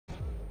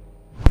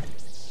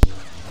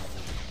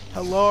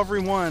Hello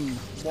everyone,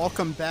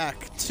 welcome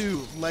back to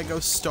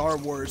LEGO Star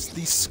Wars,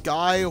 the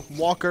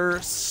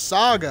Skywalker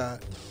Saga.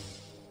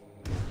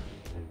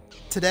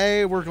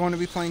 Today we're going to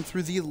be playing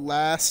through the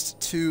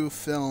last two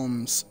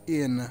films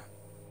in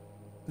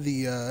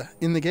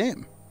the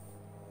game.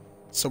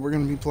 So we're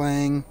going to be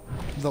playing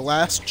The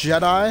Last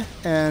Jedi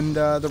and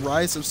The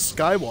Rise of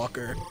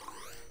Skywalker.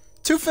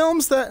 Two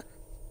films that,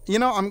 you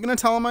know, I'm going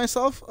to tell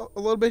myself a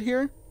little bit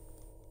here.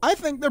 I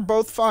think they're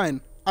both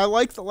fine. I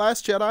like The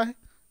Last Jedi.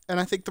 And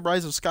I think The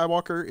Rise of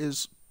Skywalker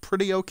is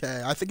pretty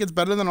okay. I think it's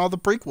better than all the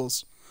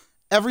prequels.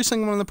 Every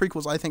single one of the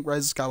prequels, I think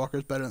Rise of Skywalker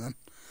is better than.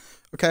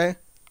 Okay?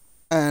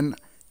 And,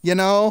 you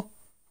know,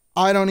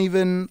 I don't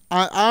even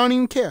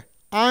care.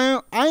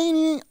 I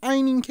ain't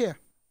even care.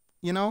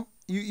 You know?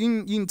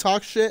 You can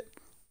talk shit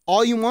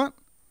all you want.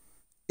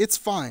 It's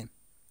fine.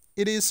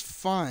 It is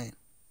fine.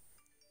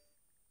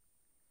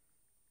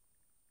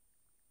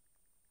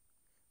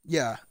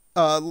 Yeah.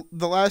 The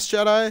Last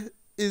Jedi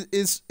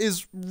is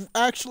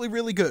actually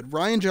really good.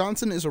 Rian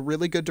Johnson is a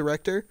really good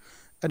director,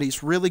 and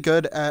he's really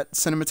good at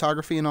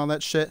cinematography and all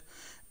that shit.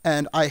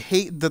 And I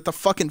hate that the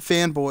fucking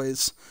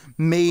fanboys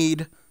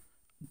made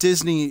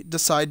Disney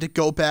decide to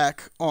go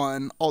back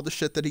on all the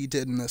shit that he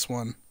did in this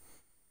one.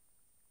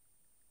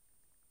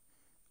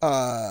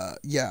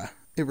 Yeah,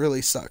 it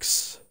really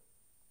sucks.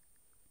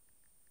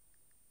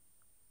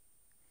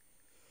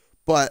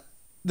 But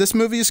this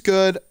movie is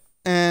good,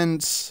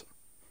 and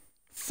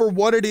for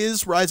what it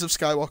is, Rise of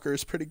Skywalker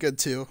is pretty good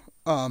too.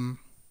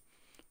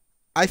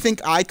 I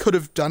think I could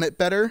have done it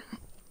better.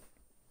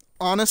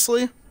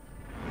 Honestly,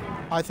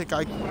 I think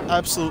I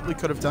absolutely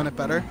could have done it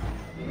better.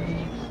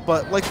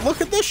 But like,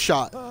 look at this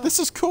shot. This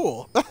is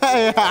cool.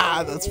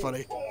 That's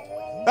funny.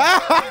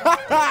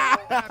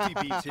 Happy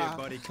beats here,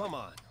 buddy. Come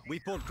on. We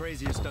pulled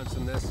crazier stunts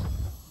than this.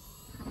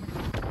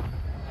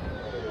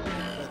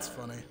 That's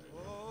funny.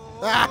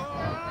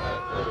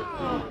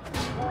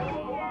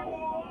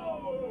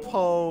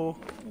 Poe,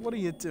 what are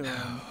you doing?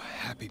 Oh,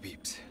 happy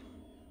beeps.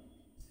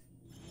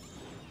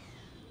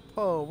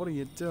 Poe, what are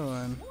you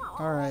doing?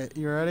 All right,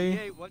 you ready?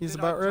 Hey, He's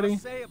about ready.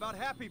 Say about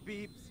happy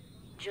beeps.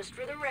 Just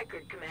for the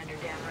record, Commander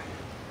Dameron.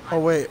 Oh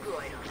wait.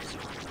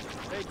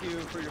 Thank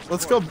you for your support,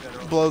 Let's go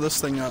General. blow this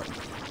thing up.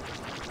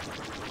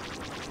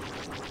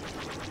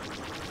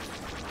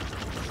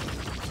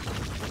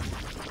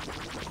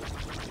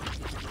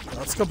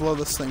 Let's go blow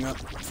this thing up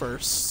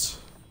first.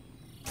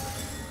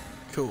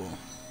 Cool.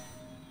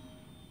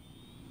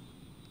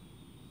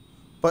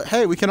 But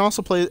hey, we can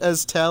also play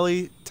as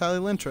Tali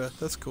Lintra.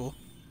 That's cool.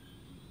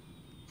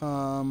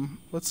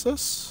 What's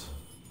this?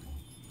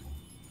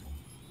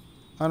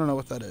 I don't know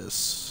what that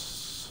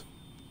is.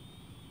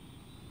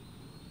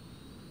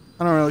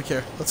 I don't really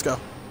care. Let's go.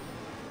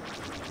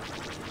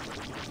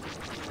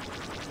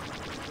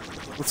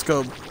 Let's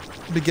go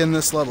begin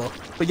this level.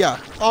 But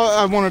yeah,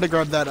 I wanted to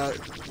grab that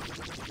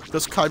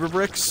those kyber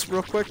bricks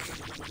real quick.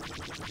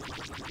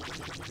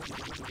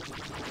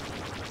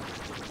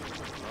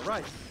 All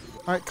right.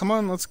 Alright, come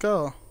on, let's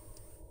go.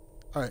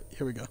 Alright,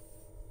 here we go.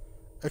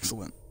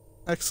 Excellent.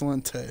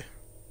 Excellente.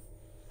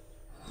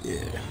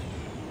 Yeah.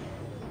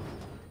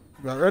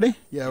 About ready?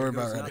 Yeah, we're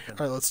about ready.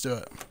 Alright, let's do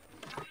it.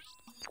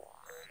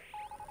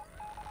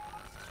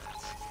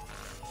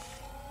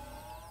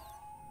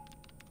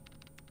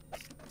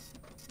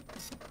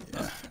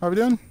 Yeah. How are we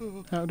doing?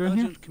 How are we doing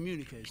here? Urgent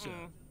communique, sir,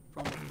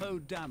 from Poe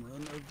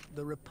Dameron of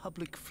the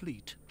Republic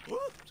Fleet.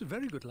 It's a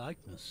very good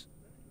likeness.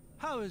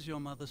 How is your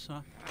mother,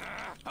 sir?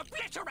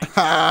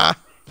 Ha!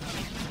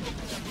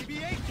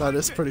 That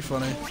is pretty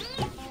funny.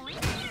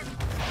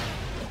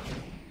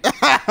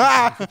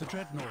 For the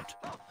dreadnought.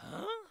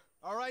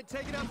 All right,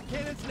 taking out the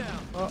cannons now.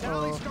 Uh-oh.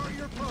 Tally, start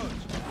your approach.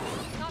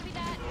 Copy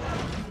that.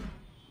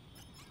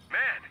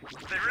 Man,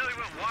 they really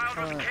went wild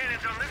with the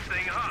cannons on this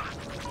thing, huh?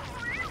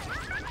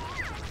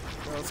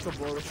 Well, let's go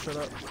blow this shit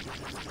up.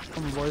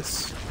 Come on,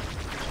 boys.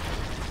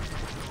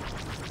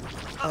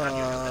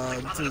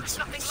 Dude,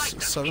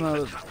 7 out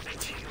of...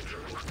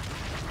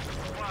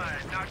 Why,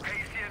 not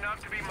pasty enough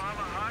to be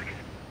Mama Hug?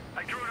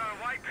 I drew it on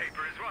white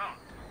paper as well.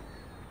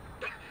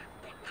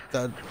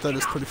 That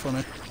is pretty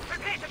funny.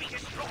 Prepare to be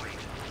destroyed.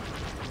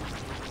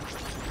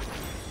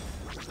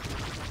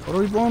 What are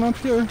we blowing up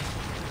here?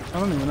 I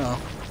don't even know.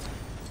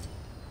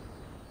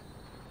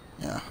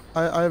 Yeah,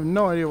 I have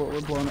no idea what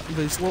we're blowing up.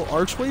 These little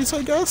archways,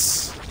 I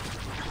guess?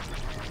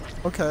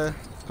 Okay,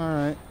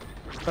 alright.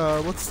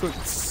 What's the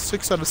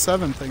 6 out of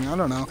 7 thing? I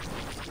don't know.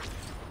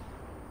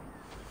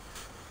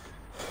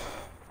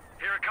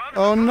 Here it comes.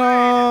 Oh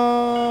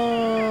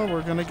no!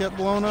 We're gonna get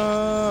blown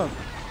up!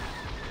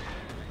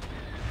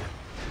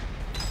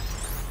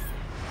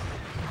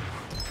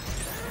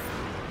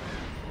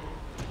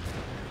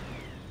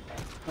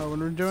 Oh, what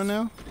are we doing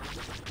now?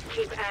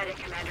 Keep at it,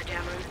 Commander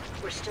Dameron.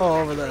 We're still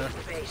Oh, over there.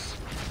 evacuating the base.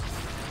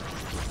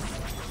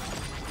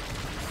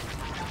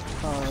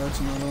 Oh, there's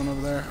another one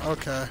over there.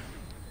 Okay.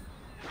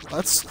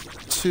 That's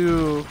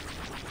 2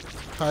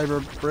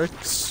 kyber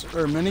bricks,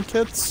 or mini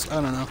kits?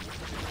 I don't know.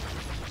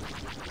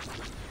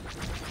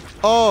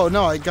 Oh,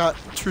 no, I got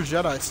True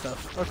Jedi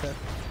stuff. Okay.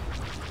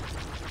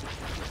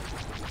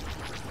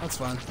 That's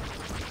fine.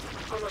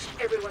 Almost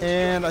everyone's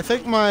And I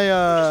think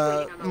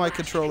my my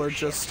controller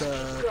just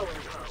going, Poe.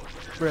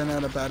 ran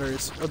out of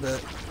batteries a bit,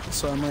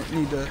 so I might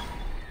need to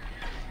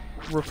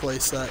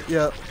replace that.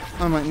 Yep,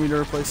 I might need to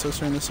replace this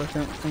here in a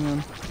second. Hang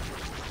on.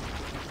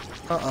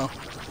 Uh-oh.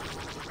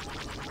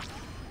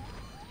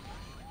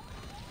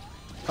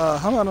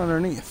 How about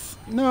underneath?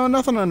 No,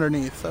 nothing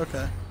underneath.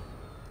 Okay.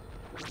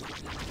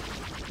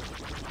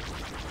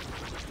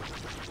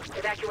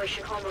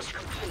 Evacuation almost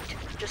complete.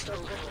 Just a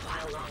little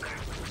while longer.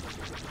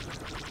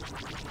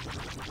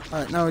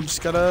 Alright, now we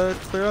just gotta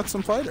clear out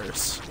some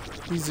fighters.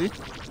 Easy.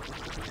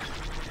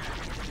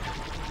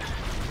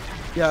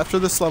 Yeah, after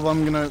this level,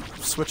 I'm gonna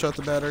switch out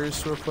the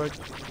batteries real quick,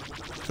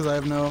 because I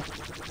have no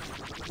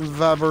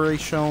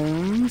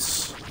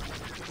vibrations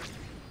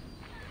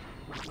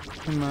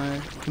in my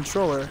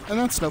controller, and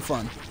that's no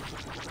fun.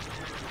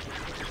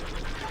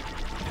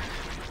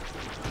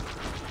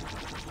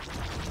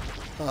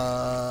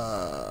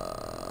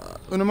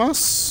 Una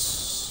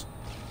más.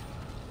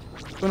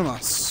 Una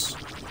más.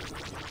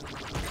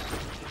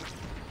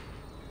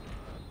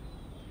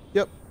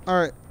 Yep,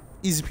 alright.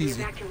 Easy The peasy.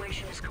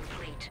 evacuation is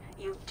complete.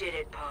 You did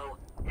it, Poe.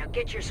 Now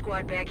get your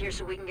squad back here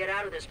so we can get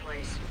out of this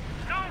place.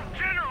 No,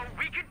 General,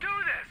 we can do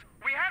this.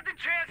 We have the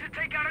chance to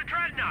take out a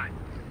dreadnought.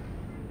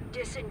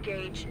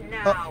 Disengage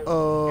now.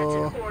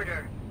 Uh-oh. That's an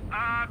order.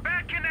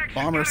 Bad connection.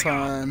 Bomber Gotta go.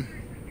 time.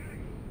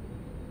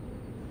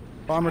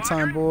 Bomber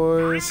time, Squadron,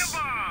 bring boys. the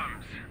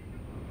bombs.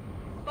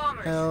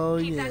 Bombers, Hell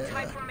keep that yeah.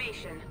 tight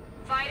formation.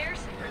 Fighters,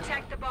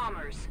 protect the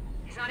bombers.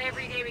 It's not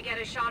every day we get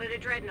a shot at a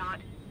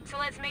dreadnought, so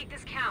let's make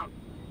this count.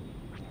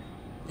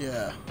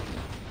 Yeah.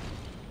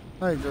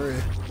 I agree.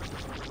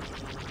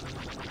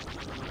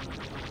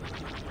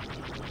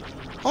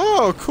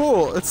 Oh,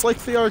 cool. It's like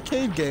the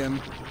arcade game.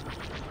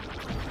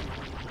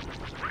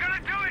 We're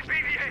gonna do it,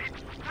 BB-8.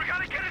 We're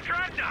gonna get a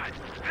dreadnought.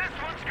 This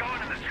one's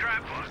going in the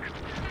scrapbook.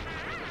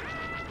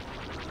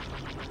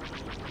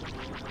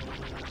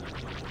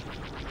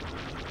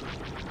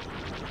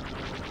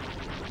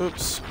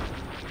 Oops.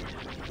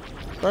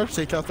 Better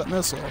take out that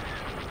missile.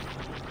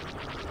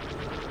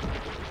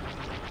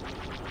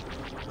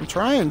 I'm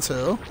trying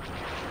to.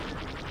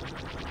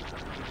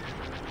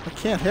 I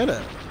can't hit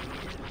it.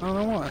 I don't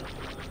know why.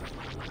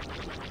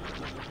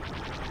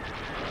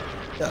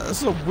 Yeah,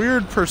 this is a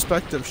weird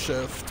perspective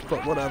shift,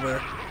 but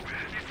whatever.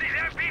 You see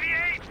that,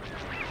 BB-8?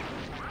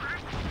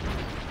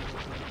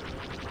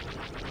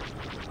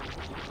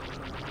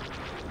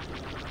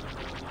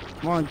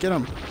 Come on, get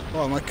him.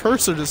 Well, my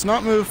cursor does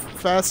not move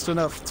fast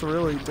enough to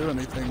really do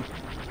anything.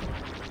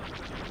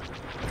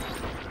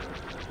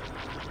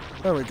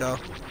 There we go.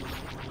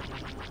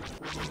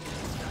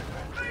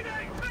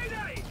 Mayday!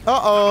 Mayday!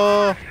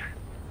 Uh-oh!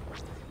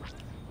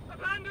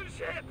 Abandon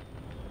ship!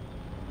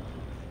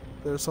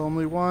 There's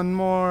only one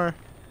more.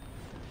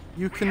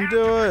 You We can have do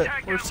to it.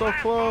 protect We're that so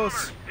last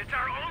close. bomber. It's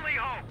our only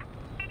hope.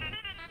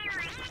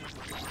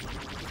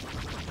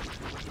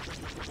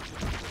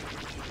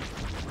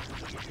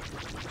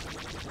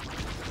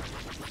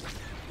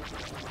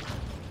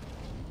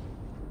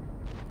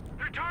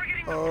 They're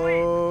targeting the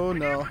Oh fleet. We need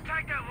to no.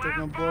 protect that They're last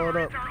gonna blow it bomber.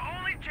 up. It's our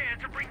only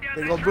chance to bring down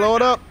They this gonna blow it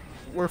dreadnought. up.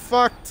 We're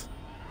fucked.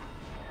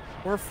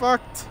 We're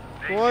fucked,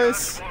 They boys.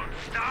 just won't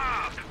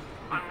stop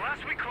unless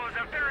we close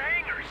up their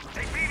hangars.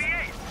 Hey,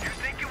 BB-8, you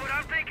thinking what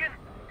I'm thinking?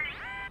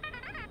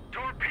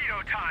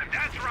 Torpedo time.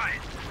 That's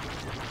right.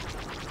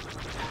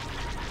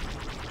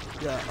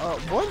 Yeah.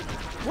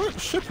 What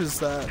ship is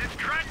that? This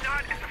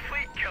dreadnought is a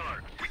fleet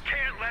killer. We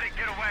can't let it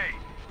get away.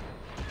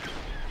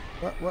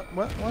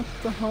 What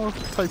the hell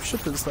type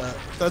ship is that?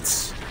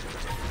 That's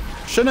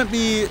shouldn't it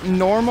be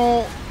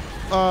normal,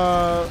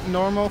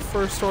 normal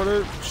first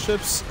order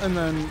ships, and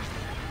then,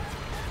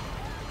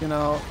 you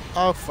know,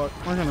 oh fuck,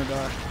 we're gonna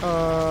die.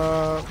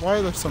 Why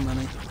are there so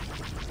many?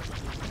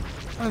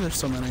 Why are there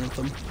so many of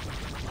them?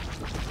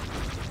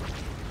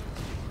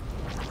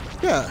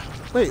 Yeah.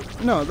 Wait.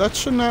 No, that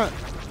should not.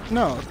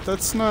 No,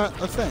 that's not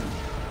a thing.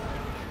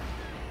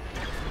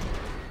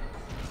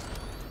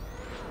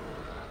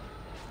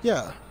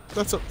 Yeah,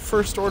 that's a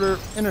first order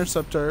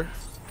interceptor,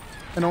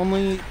 and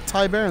only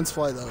TIE Barons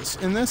fly those.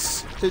 In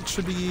this, it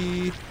should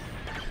be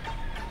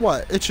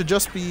what? It should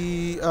just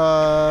be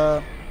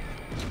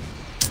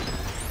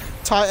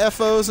TIE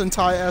FOs and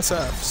TIE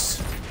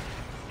SFs.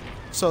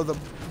 So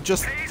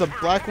just the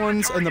black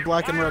ones and the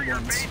black and red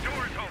ones. Bay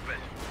doors open.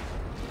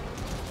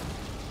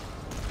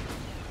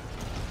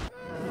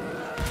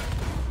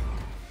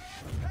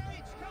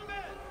 Paige, come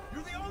in!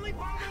 You're the only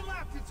bomber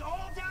left! It's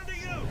all down to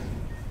you!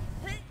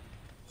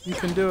 You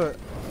can do it.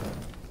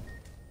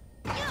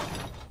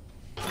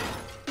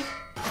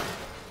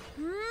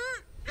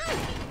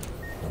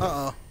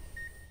 Uh-oh.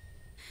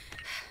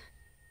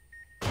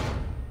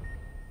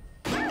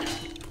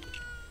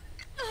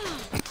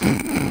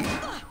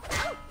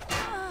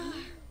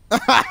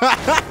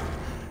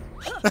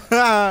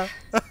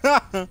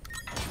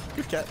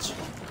 Good catch.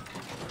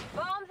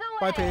 Bombs away!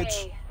 Bye,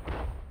 Paige.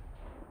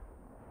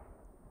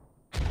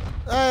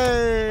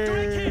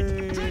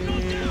 Hey!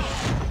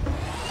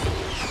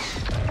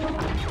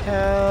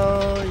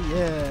 Hell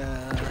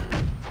yeah.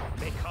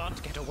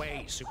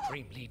 way,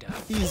 Supreme Leader.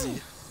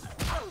 Easy.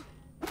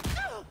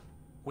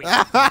 We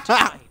are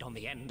tied on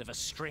the end of a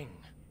string.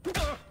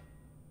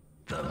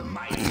 The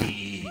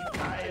mighty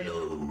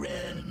Kylo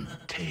Ren.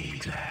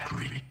 Take that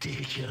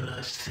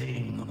ridiculous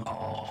thing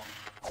off.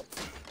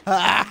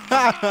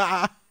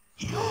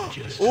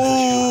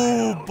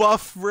 Ooh,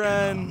 Buff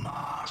Ren.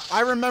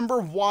 I remember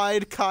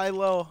Wide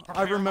Kylo.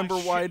 I remember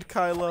Wide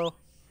Kylo.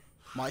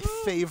 My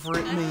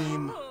favorite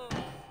meme.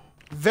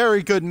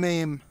 Very good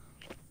meme.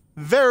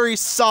 Very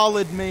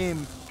solid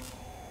meme.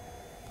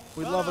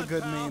 We love a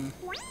good meme.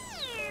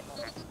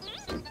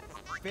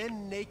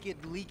 Finn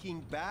naked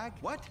leaking bag?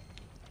 What?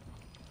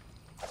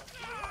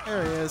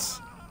 There he is.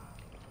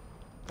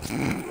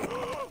 Finn!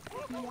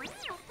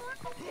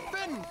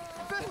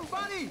 Finn,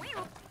 buddy!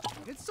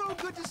 It's so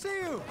good to see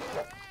you!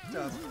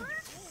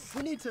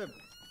 We need to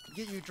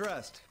get you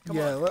dressed. Come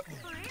on.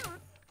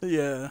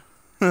 Yeah.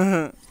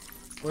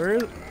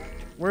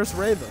 Where's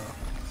Ray though?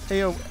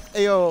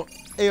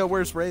 Ayo,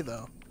 where's Ray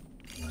though?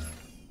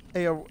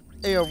 Ayo,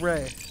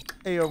 Ray.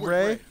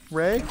 Ayo,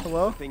 Ray,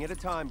 hello? Thing at a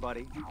time,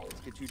 buddy.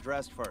 Let's get you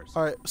dressed first.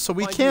 Alright, so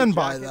we Find you can a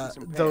buy jacket and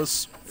some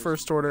those pants.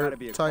 first There's order gotta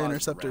be a TIE closet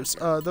interceptors.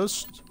 around here.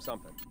 Those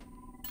Something.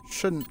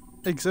 shouldn't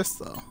exist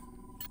though.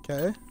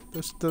 Okay?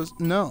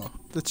 No,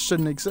 that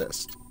shouldn't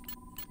exist.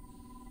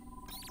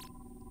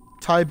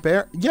 TIE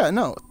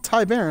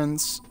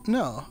Barons,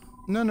 no.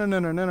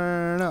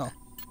 No.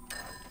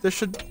 There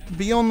should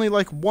be only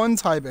like one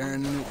TIE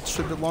Baron, and it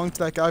should belong to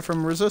that guy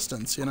from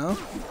Resistance, you know?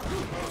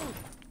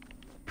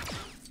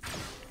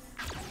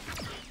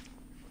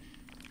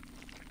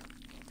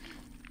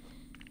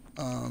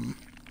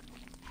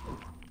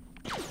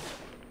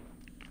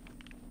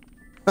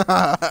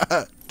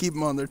 Keep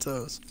them on their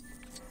toes.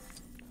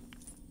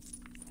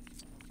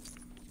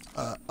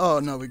 Oh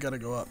no, we gotta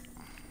go up.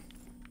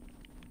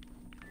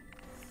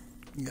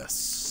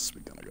 Yes,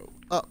 we gotta go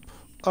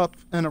up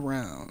and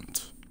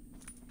around.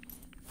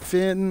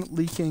 Fin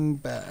leaking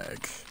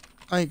bag.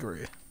 I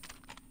agree.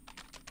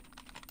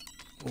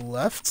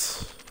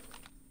 Left.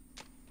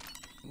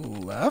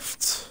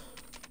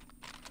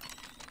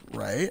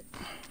 Right.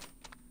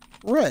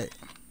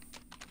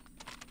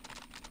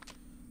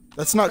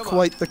 That's not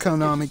quite the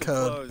Konami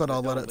code, but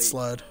I'll let it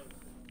slide.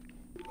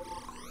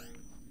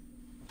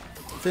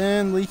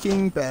 Fin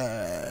leaking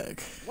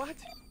bag. What?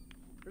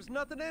 There's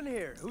nothing in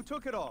here. Who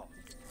took it all?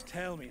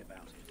 Tell me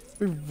about it.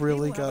 We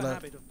really People have a gotta.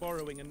 habit of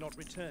borrowing and not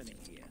returning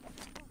here.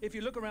 If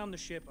you look around the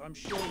ship, I'm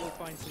sure you'll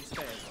find some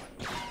spares.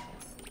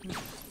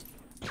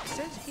 It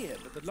says here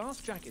that the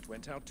last jacket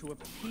went out to a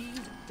P.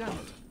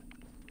 Dameron.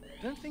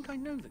 Don't think I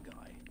know the guy.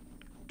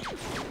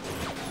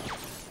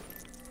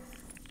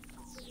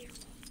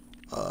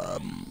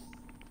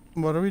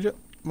 What are we doing?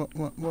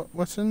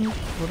 What's in?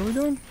 What are we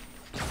doing?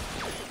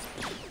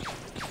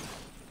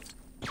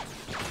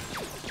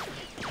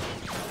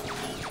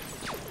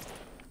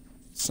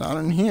 It's not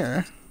in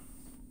here.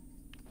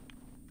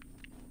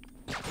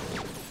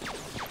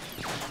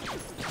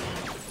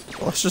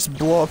 Let's just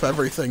blow up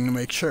everything to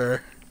make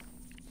sure.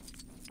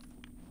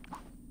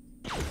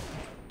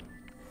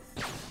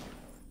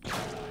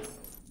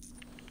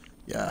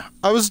 Yeah,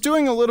 I was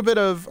doing a little bit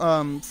of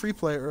free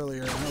play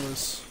earlier, and I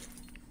was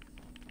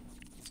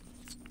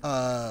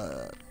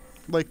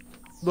like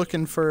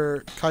looking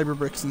for kyber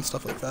bricks and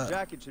stuff like that.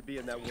 Jacket should be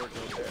in that wardrobe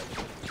there.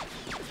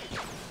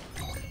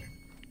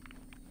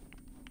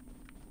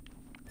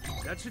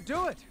 That should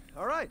do it.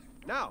 All right,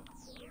 now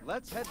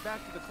let's head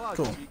back to the closet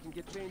Cool. so you can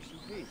get changed in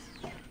peace.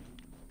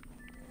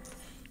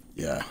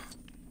 Yeah.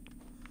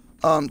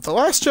 The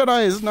Last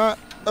Jedi is not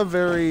a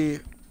very.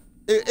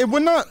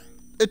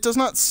 It does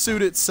not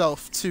suit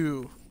itself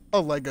to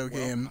a Lego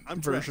game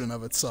version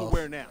of itself. So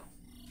where now?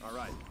 All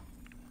right.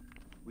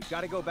 We've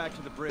got to go back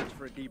to the bridge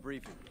for a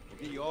debriefing. We'll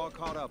get you all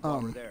caught up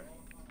while we're there.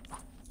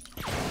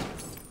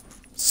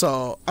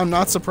 So I'm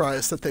not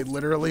surprised that they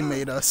literally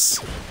made us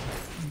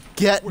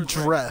get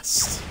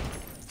dressed.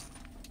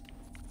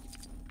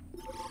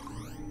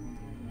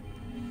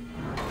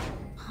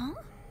 Huh?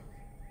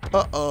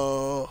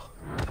 Uh-oh.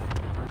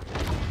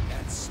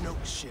 That's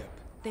Snoke's ship.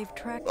 They've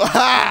tracked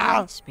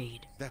light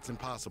speed. That's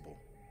impossible.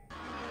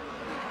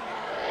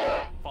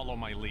 Follow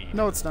my lead.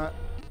 No, it's not.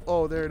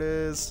 Oh, there it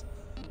is.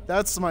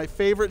 That's my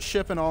favorite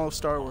ship in all of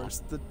Star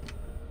Wars.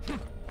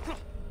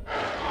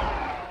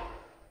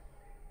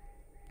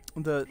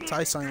 The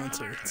TIE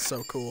Silencer. It's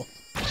so cool.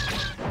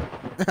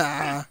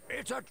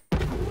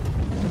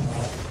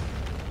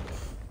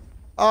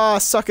 Ah,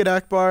 suck it,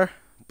 Akbar.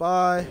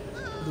 Bye,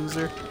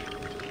 loser.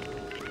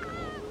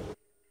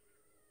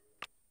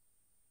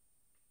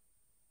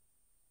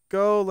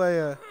 Go,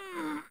 Leia.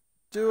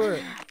 Do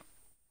it.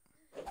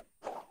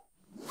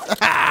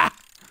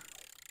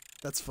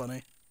 That's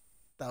funny.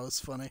 That was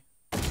funny.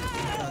 God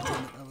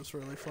damn it, that was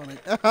really funny.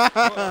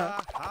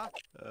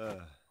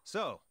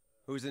 So,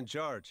 who's in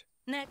charge?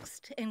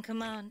 Next in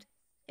command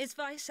is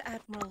Vice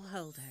Admiral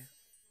Holdo.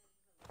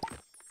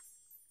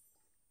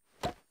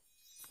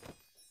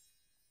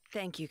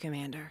 Thank you,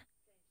 Commander.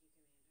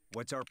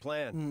 What's our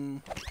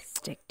plan?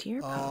 Stick to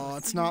your post. Oh,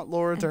 it's not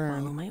Laura and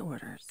follow Dern. my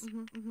orders.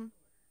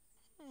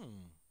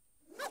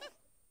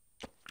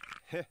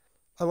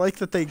 I like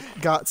that they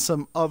got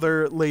some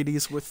other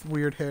ladies with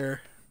weird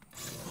hair.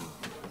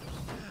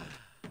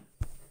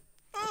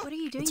 What are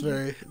you doing It's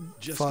here?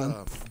 very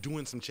fun.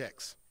 Doing some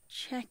checks.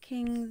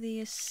 Checking the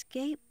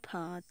escape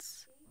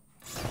pods.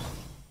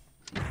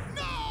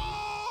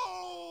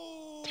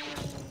 No!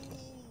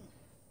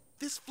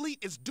 This fleet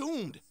is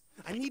doomed.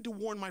 I need to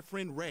warn my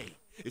friend Ray.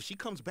 If she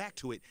comes back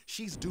to it,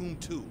 she's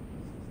doomed too.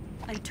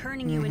 I'm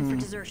turning you in for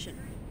desertion.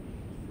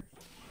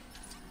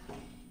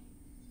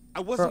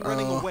 I wasn't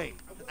running away.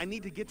 I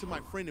need to get to my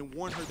friend and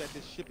warn her that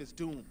this ship is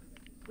doomed.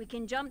 We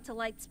can jump to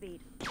light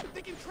speed.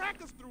 They can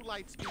track us through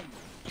light speed.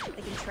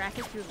 They can track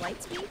us through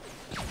light speed?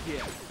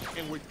 Yeah,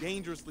 and we're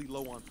dangerously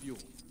low on fuel.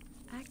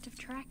 Active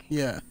tracking.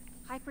 Yeah.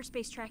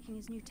 Hyperspace tracking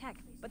is new tech,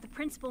 but the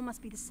principle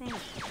must be the same.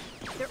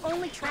 They're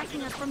only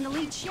tracking us from the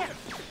lead ship.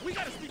 We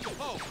gotta speak to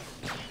Poe.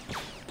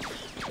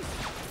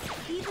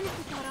 Even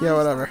if we got Yeah, on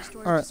whatever. the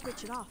storage All right. to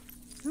switch it off,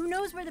 who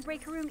knows where the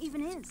breaker room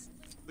even is?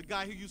 The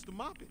guy who used to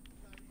mop it.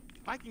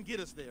 If I can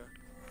get us there.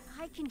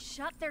 I can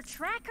shut their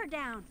tracker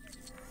down.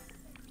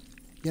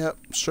 Yep,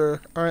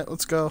 sure. Alright,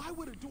 let's go.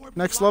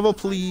 Next level,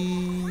 please.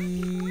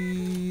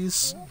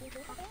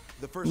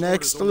 The first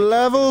Next order's only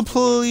level, tracking us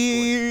from one destroyer,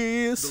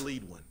 please. The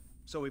lead one.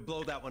 So we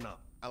blow that one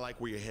up. I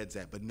like where your head's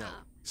at, but no.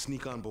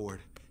 Sneak on board.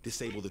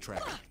 Disable the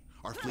tracker.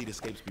 Our fleet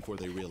escapes before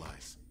they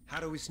realize. How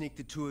do we sneak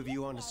the two of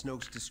you onto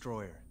Snoke's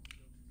destroyer?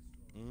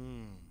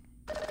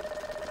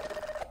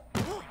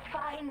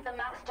 Find the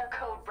master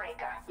code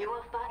breaker. You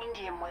will find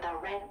him with a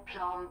red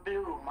plum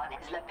bloom on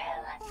his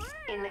lapel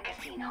in the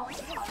casino on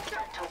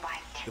Santo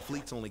Bite. The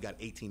fleet's only got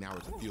 18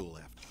 hours of fuel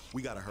left.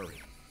 We gotta hurry.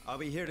 I'll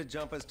be here to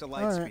jump us to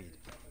light All right. speed.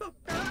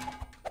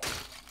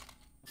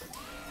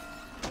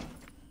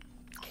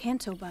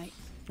 Canto Bite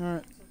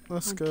Alright,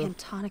 let's on go.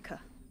 Cantonica.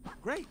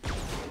 Great.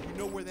 You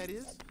know where that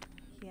is?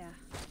 Yeah.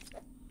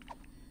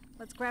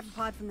 Let's grab a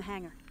pod from the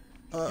hangar.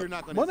 You're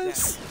not gonna What zap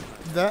is me.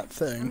 that I'm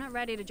thing? not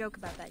ready to joke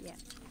about that yet.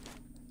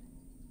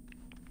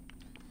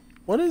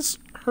 What is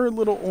her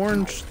little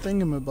orange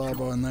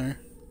thingamabobbo in there?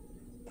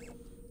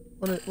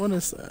 What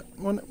is that?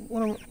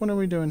 What are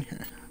we doing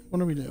here?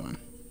 What are we doing?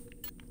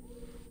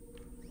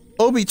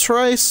 Obi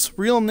Trice,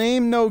 real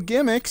name, no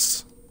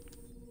gimmicks.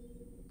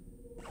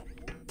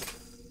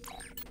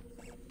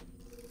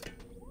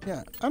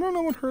 Yeah, I don't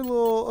know what her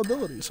little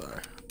abilities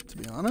are, to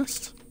be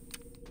honest.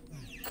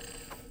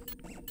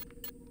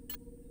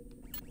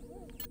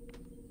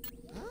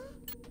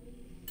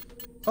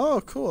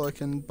 Oh, cool, I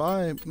can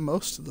buy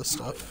most of the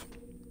stuff.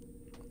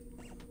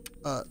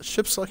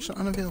 Ship selection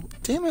unavailable.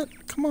 Damn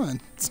it, come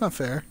on, it's not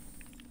fair.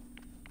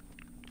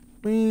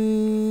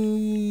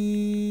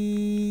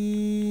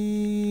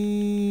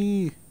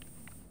 Whee!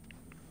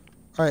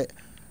 Alright,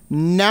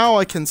 now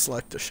I can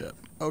select a ship.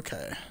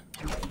 Okay.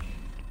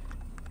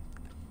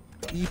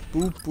 Beep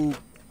boop boop.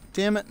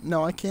 Damn it,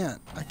 no I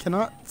can't. I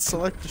cannot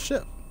select a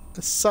ship.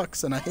 This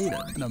sucks and I hate it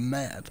and I'm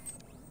mad.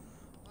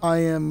 I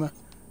am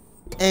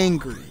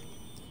angry.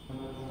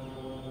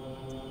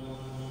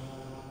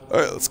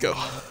 Alright, let's go.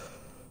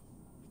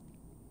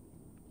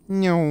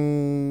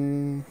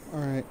 No.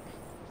 Alright.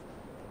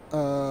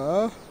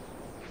 Yeah,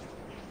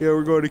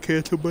 we're going to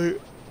Canto Bite.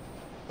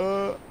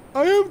 I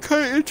am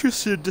kind of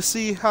interested to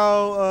see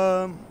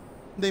how,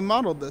 they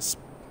modeled this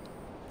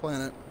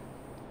planet.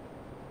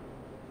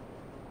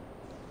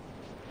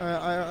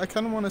 I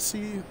kind of want to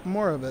see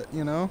more of it,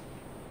 you know?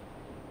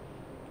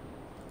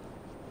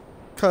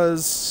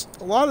 Because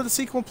a lot of the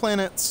sequel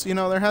planets, you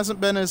know, there hasn't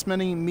been as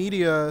many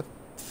media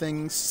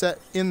things set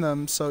in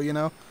them, so, you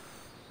know,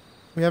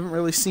 we haven't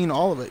really seen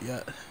all of it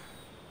yet.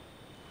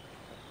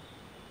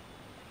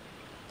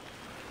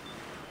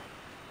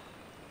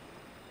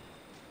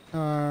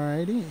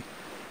 Alrighty.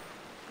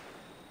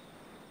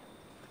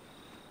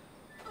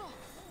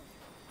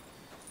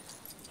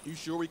 You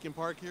sure we can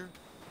park here?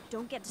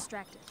 Don't get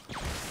distracted.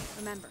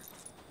 Remember,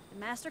 the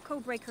Master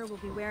Codebreaker will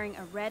be wearing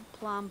a red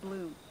plum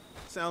bloom.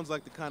 Sounds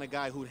like the kind of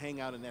guy who'd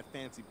hang out in that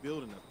fancy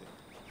building up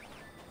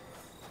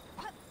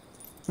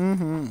there.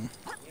 Mm-hmm.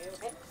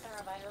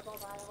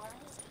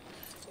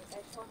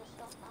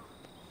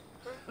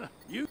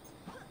 You?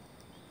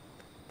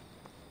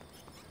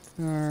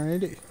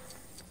 Alrighty.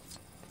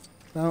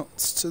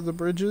 Bounce to the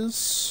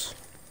bridges.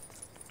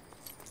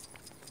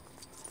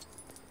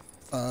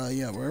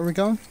 Yeah, where are we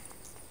going?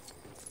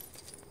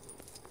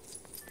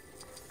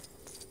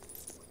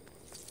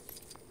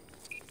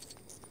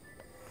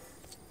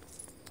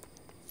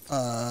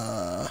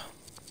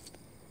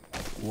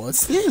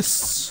 What's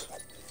this?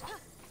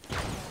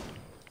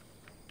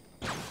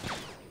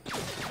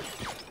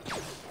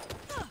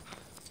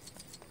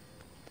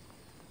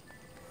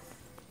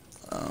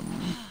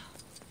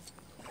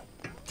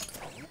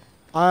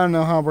 I don't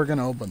know how we're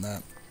gonna open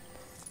that.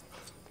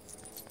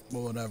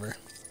 Well, whatever.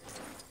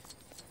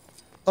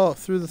 Oh,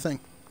 through the thing.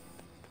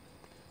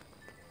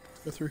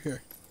 Let's go through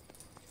here.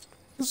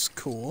 This is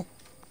cool.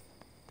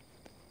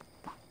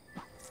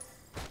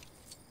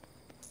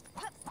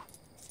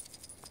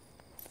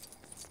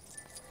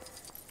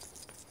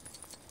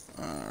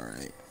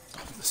 Alright.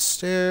 the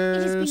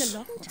stairs.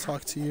 long I'll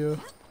talk to you.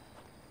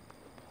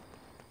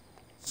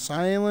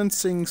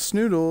 Silencing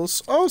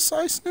Snoodles. Oh,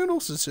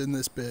 Snoodles is in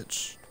this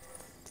bitch.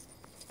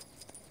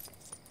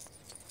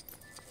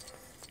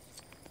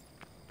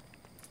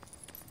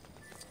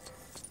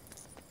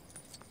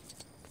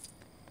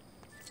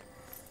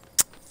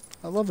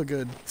 I love a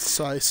good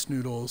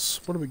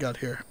Snoodles. What do we got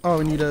here? Oh,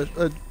 we need a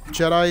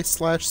Jedi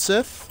 /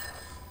 Sith.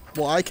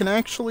 Well, I can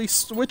actually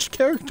switch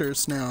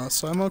characters now,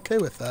 so I'm okay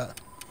with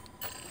that.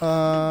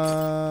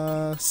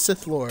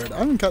 Sith Lord. I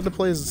haven't gotten to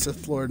play as a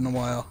Sith Lord in a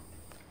while.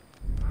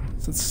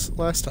 Since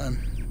last time.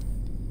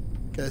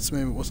 Okay, so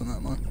maybe it wasn't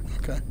that long.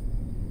 Okay.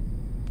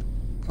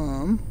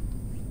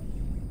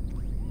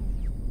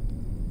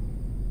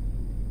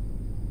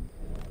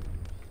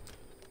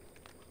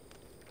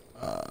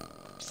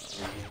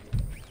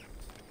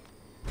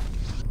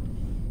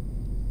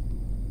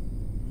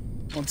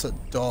 Wants a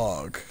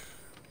dog.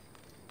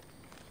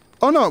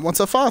 Oh no, it wants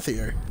a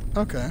Fathier.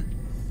 Okay.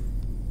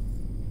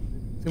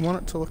 They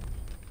want it to look.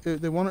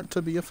 They want it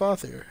to be a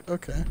Fathier.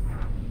 Okay.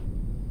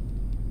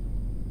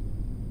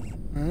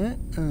 Alright,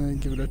 and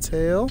give it a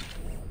tail.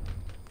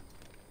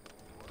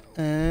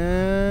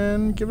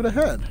 And give it a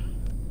head.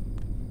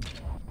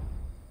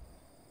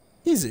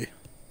 Easy.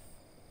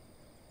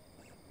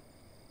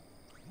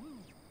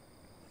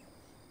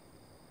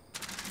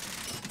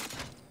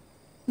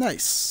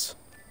 Nice.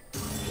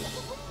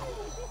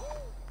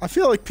 I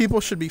feel like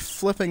people should be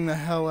flipping the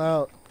hell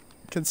out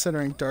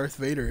considering Darth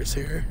Vader is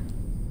here.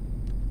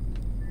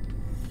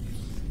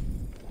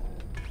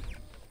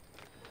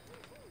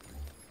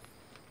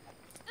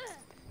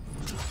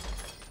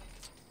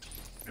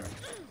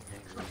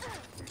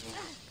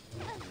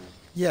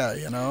 Yeah,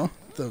 you know,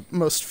 the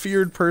most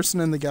feared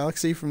person in the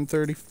galaxy from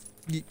 30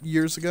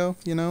 years ago,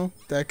 you know,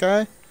 that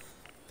guy?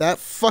 That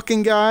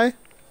fucking guy?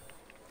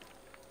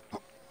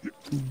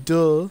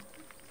 Duh.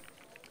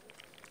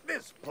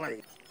 This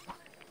place.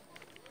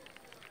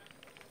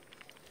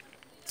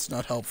 It's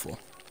not helpful.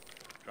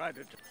 Tried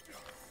it.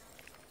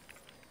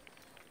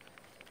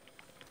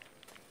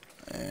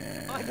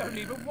 I don't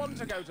even want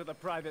to go to the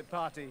private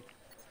party.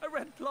 A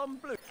red plum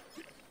blue.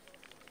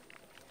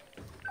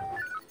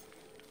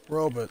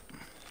 Robot.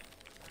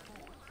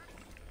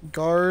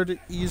 Guard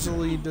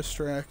easily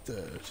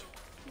distracted.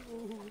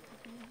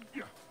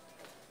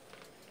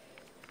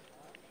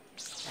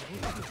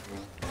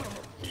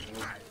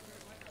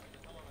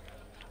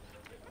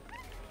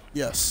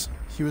 Yes,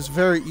 he was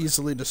very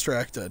easily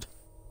distracted.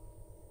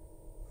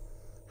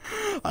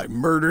 I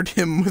murdered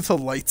him with a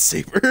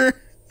lightsaber.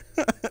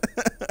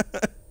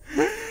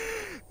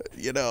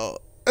 You know,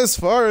 as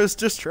far as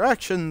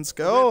distractions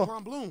go,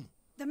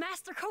 The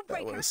Master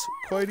Codebreaker. that was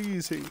quite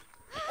easy.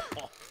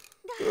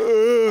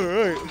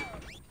 Alright.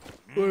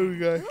 What do we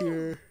got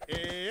here?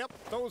 Yep,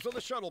 those are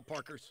the shuttle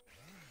parkers.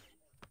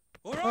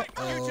 All right,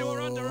 you two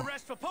are under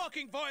arrest for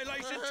parking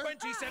violation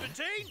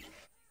 2017.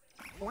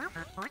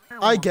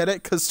 I get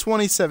it, because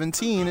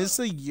 2017 is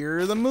the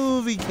year the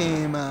movie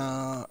came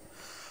out.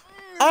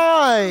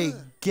 I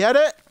get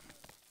it.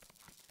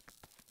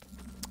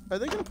 Are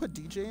they going to put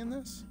DJ in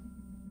this?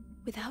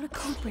 Without a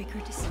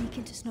codebreaker to sneak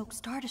into Snoke's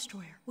Star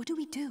Destroyer, what do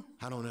we do?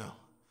 I don't know.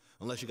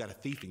 Unless you got a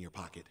thief in your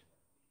pocket.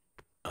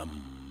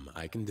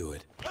 I can do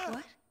it.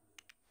 What?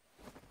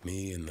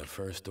 Me and the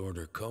First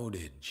Order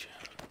codage.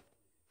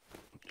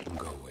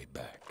 Go way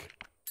back.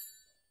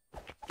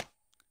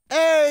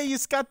 Hey,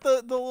 he's got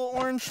the little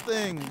orange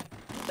thing.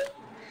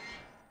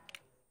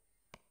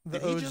 The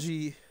Did he OG. just-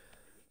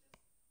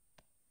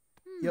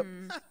 Yep.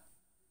 Canto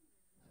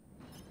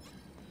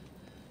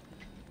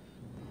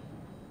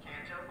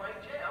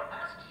Bite Jail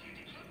asks you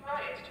to keep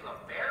riots to a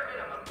bare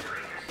minimum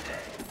during your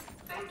stay.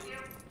 Thank you.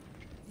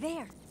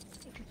 There.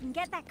 If we can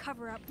get that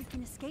cover up, we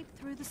can escape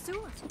through the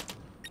sewer.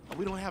 Oh,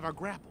 we don't have our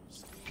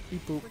grapples.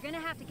 Beep boop. We're gonna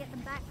have to get them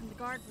back from the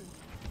guard room.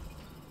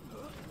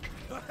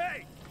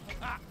 Hey!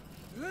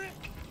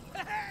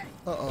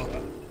 Uh-oh.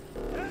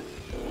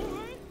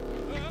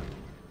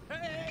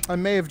 I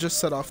may have just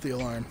set off the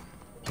alarm.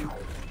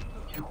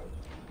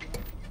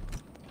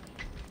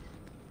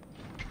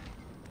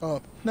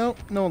 Oh, no,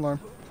 no alarm.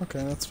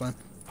 Okay, that's fine.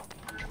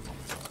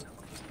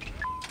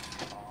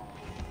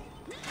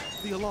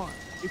 The alarm.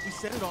 If we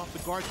set it off, the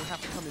guards will have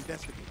to come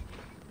investigate.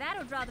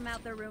 That'll draw them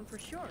out their room for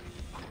sure.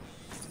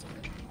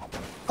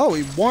 Oh,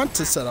 we want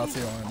to set off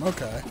the alarm.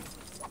 Okay.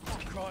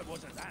 Crime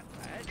wasn't that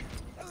bad.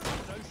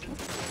 Notion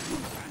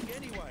back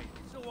anyway.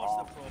 So what's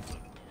the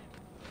problem?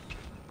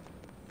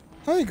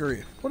 I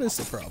agree. What is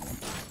the problem?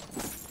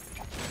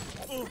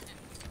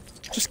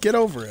 Just get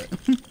over it.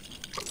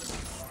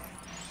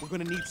 We're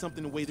gonna need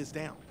something to weigh this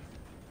down.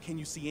 Can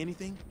you see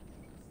anything?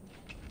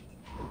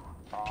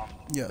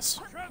 Yes.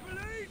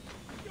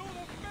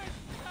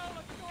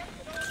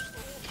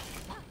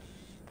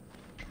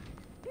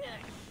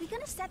 We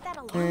gonna set that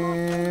alarm off?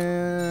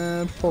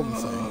 And pull the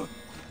thing.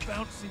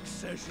 Bouncing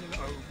session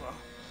over.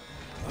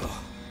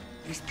 Ugh,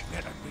 this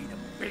better be the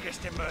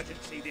biggest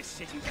emergency this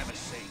city's ever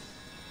seen.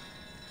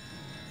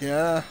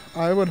 Yeah,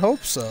 I would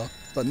hope so.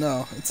 But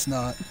no, it's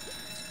not.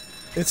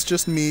 It's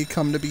just me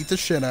come to beat the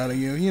shit out of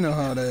you. You know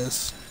how it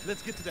is.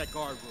 Let's get to that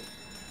guard room.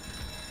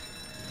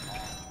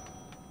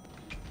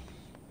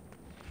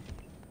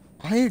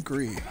 I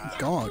agree.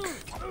 Gonk.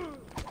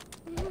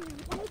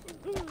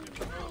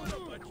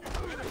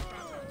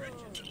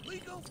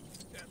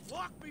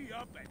 Lock me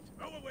up and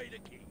throw away the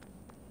key.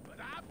 But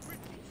I'm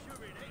pretty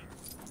sure it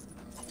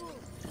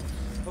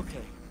ain't.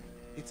 Okay,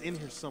 it's in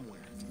here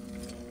somewhere.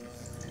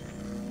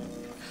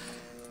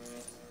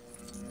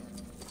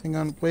 Hang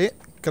on, wait.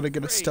 Gotta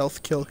get a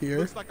stealth kill here.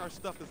 Looks like our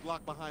stuff is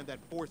locked behind that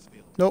force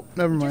field. Nope,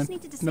 never We mind. just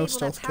need to disable No that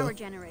stealth power kill.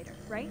 generator,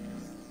 right?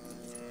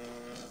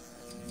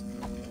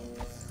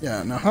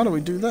 Yeah, now how do we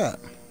do that?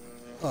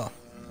 Oh.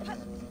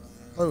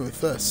 Oh,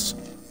 with this.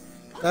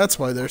 That's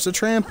why there's a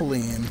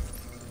trampoline.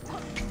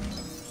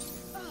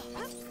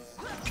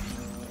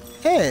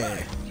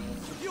 Hey!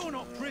 You're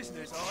not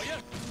prisoners, are you?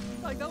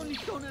 I've only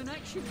done an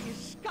action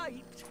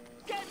escaped.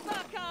 Get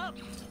back up!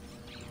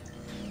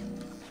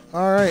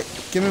 Alright,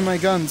 give me my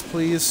guns,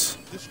 please.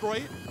 Destroy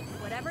it?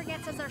 Whatever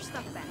gets us our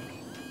stuff back.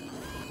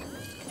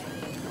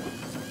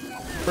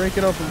 Break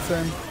it open,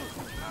 Finn.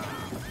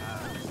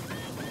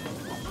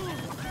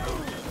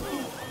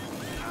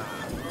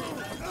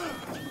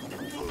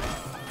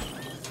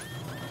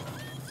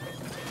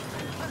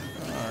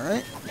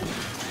 Alright.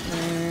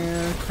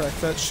 And crack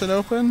that shit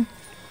open.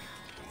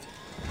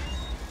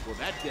 Well,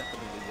 that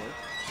definitely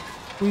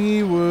worked.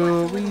 We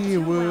will, we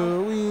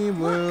will, we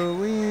will,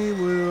 we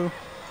will.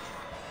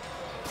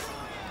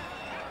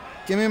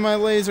 Give me my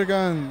laser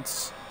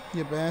guns,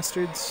 you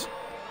bastards.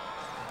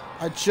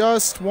 I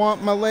just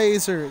want my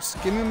lasers.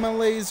 Give me my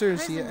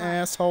lasers, you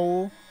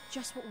asshole.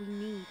 Just what we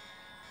need.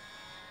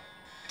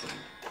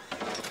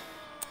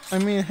 I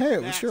mean, hey,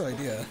 it was your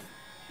idea.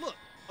 Look,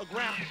 a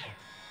ground.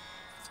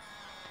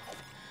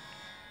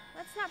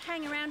 Let's not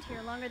hang around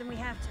here longer than we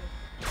have to.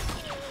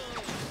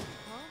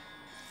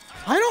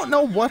 I don't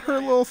know what her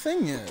little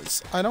thing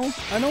is. I don't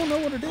know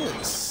what it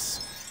is.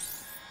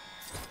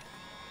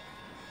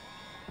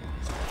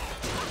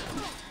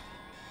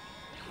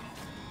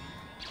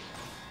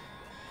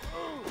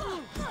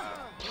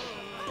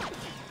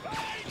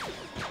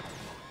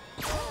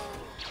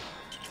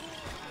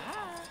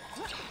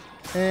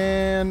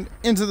 And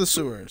into the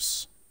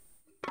sewers.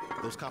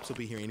 Those cops will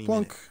be here any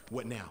Plunk. minute.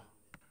 What now?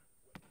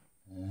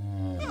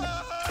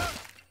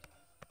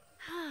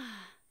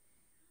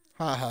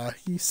 Haha,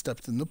 he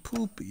stepped in the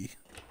poopy.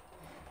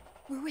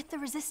 We're with the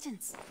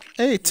resistance.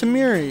 Hey,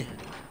 Tamiri.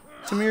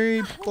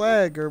 Tamiri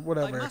Blag or They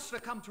whatever. must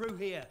have come through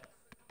here.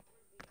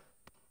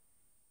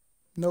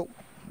 Nope.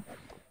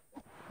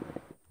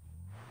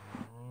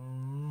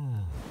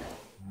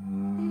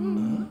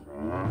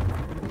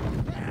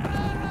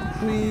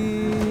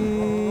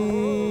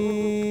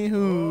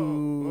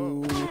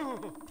 Wee-hoo.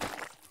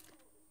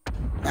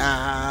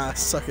 Ah,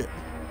 suck it.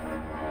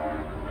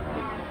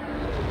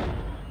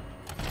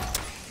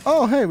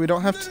 Oh, hey, we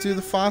don't have to do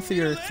the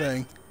Fathier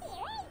thing.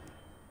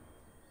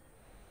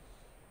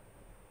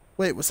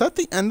 Wait, was that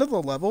the end of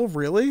the level?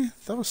 Really?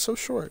 That was so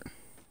short.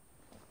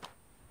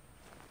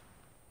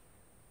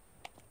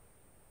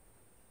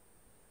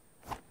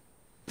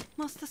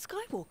 Master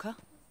Skywalker?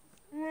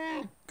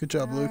 Good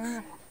job, Luke.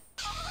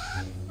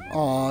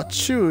 Aw,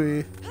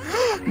 Chewie.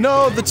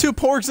 No, the two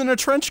porgs in a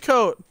trench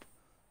coat!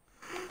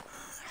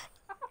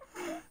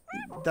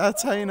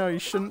 That's how you know you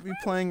shouldn't be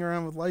playing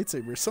around with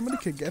lightsabers. Somebody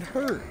could get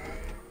hurt.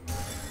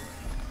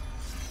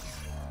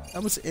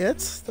 That was it?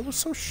 That was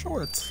so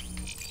short.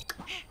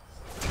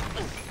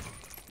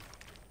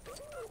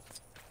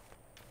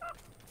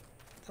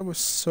 That was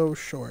so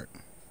short.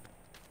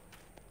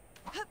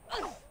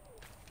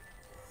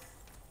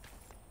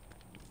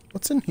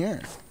 What's in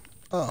here?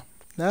 Oh,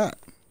 that.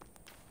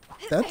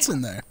 That's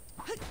in there.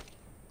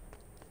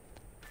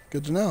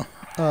 Good to know.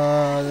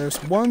 There's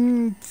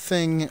one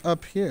thing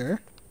up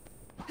here.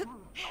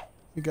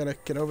 You gotta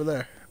get over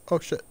there. Oh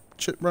shit.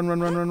 Shit, run,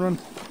 run, run, run, run.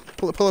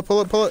 Pull it, pull it,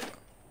 pull it, pull it.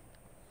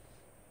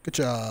 Good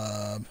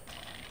job.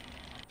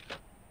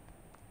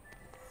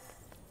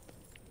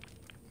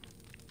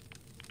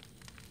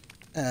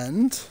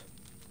 And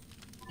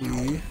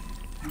we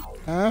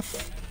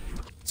have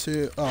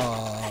to.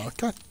 Oh,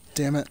 god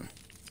damn it!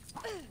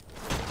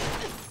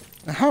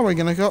 How are we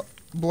gonna go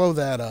blow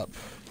that up?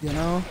 You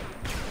know,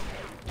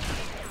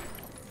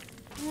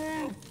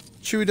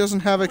 Chewie doesn't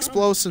have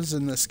explosives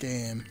in this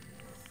game.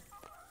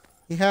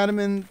 He had them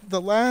in the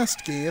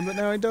last game, but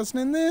now he doesn't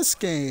in this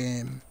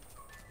game.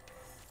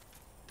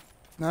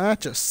 Now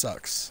that just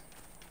sucks.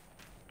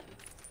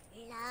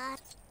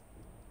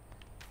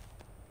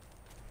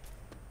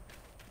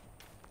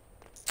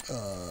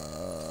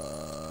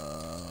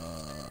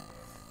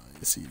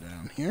 Is he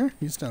down here?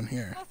 He's down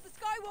here. Master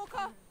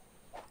Skywalker!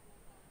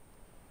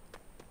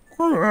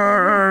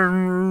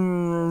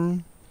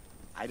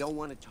 I don't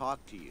want to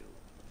talk to you.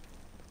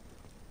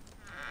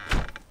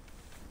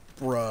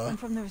 Bruh. I'm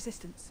from the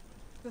Resistance.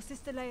 Your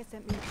sister Leia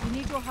sent me. We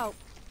need your help.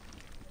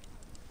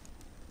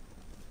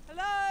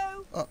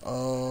 Hello?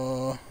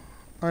 Uh-oh.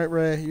 Alright,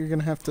 Ray, you're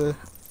gonna have to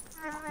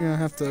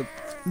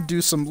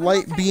do some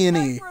light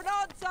B&E.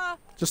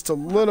 Just a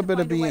little bit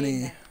of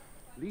B&E.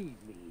 Leave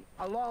me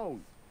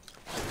alone.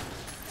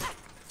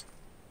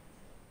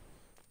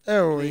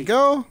 There we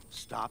go.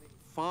 Stop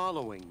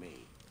following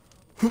me.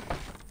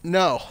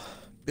 No,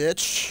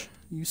 bitch.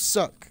 You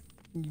suck.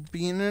 You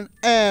being an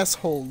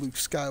asshole, Luke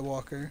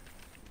Skywalker.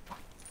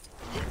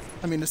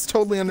 I mean, it's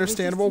totally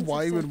understandable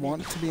why you would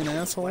want to be an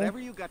asshole. Whatever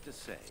you got to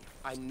say,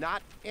 I'm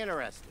not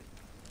interested.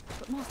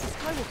 But Master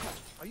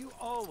Skywalker... Are you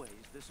always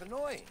this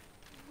annoying?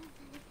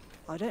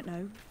 I don't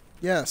know.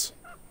 Yes.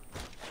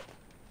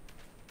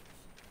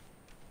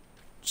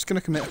 Just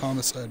gonna commit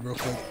homicide real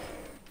quick.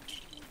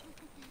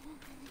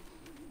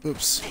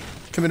 Oops.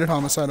 Committed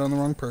homicide on the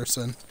wrong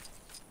person.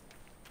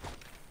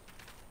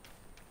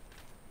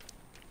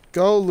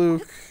 Go,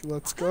 Luke.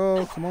 Let's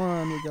go. Come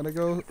on. We gotta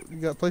go. We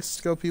got places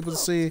to go, people to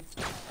see.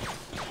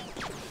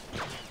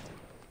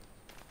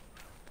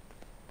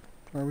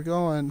 Where are we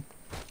going?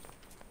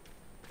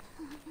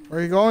 Where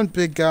are you going,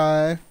 big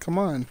guy? Come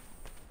on.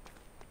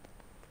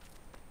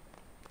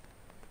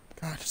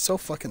 God, it's so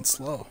fucking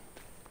slow.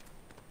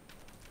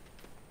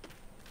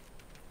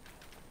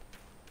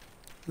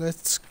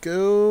 Let's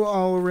go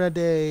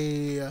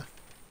already.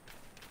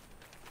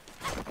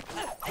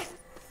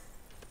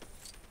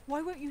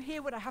 Why won't you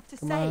hear what I have to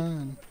Come say?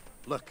 on.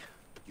 Look,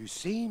 you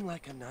seem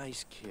like a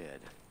nice kid,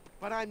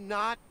 but I'm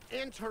not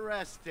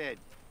interested.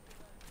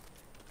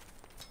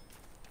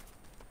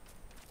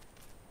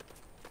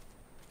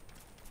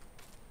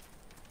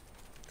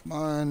 Come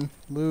on,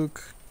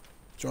 Luke.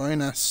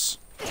 Join us.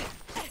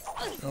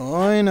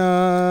 Join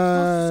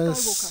us.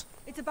 Skywalker,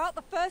 it's about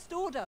the First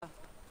Order.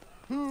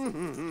 I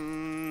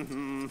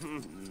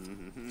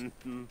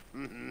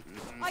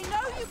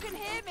know you can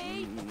hear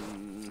me.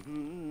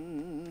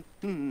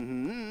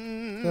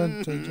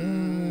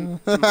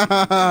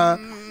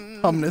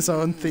 Humming his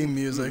own theme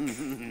music.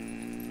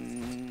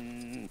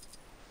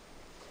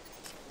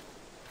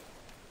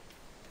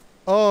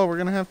 Oh, we're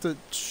gonna have to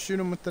shoot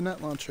him with the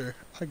net launcher.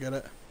 I get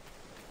it.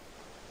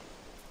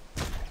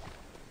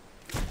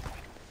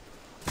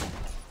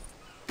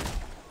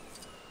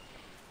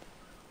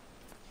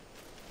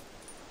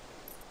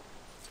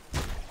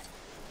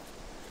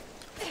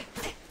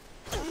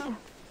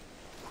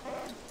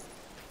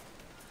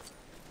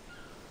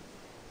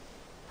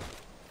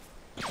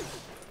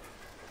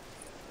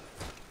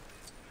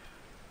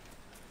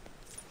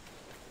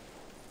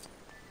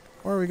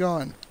 Where are we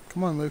going?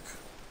 Come on, Luke.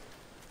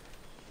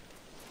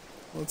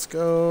 Let's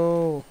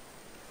go.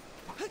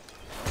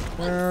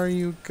 Where are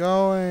you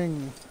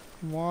going?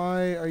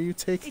 Why are you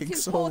taking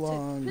so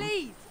long?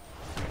 Please.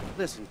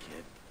 Listen,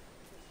 kid.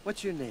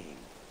 What's your name?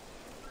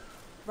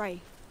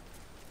 Ray.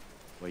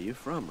 Where you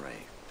from,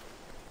 Ray?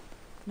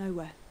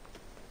 Nowhere.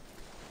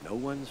 No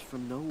one's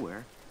from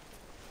nowhere.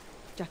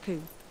 Jakku.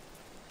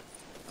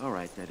 All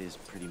right, that is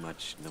pretty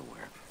much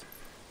nowhere.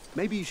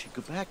 Maybe you should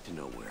go back to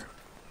nowhere.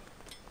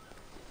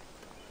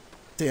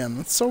 Damn,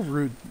 that's so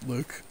rude,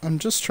 Luke. I'm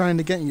just trying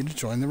to get you to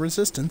join the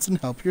Resistance and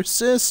help your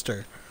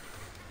sister.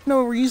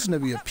 No reason to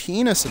be a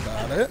penis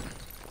about it.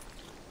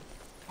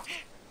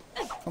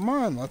 Come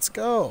on, let's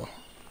go.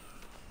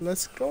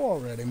 Let's go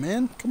already,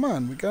 man. Come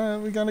on, we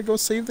gotta go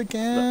save the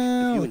galaxy.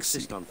 Look, if you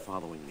insist on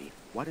following me,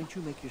 why don't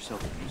you make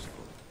yourself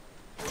useful?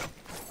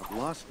 I've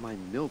lost my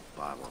milk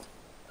bottle.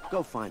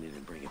 Go find it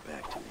and bring it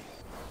back to me.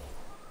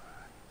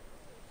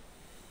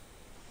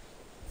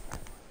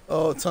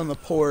 Oh, it's on the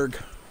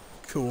porg.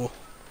 Cool.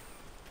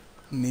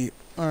 Neat.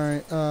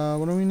 Alright,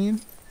 what do we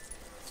need?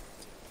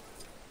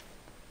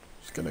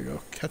 Just gonna go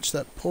catch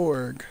that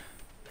porg.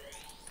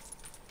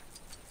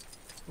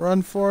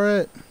 Run for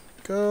it.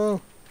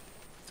 Go.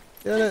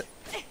 Get it.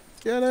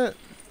 Get it.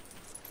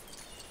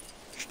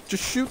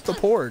 Just shoot the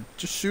porg.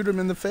 Just shoot him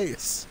in the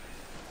face.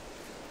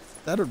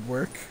 That'd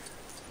work.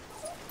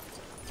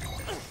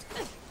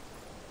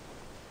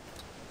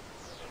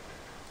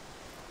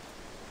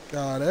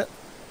 Got it.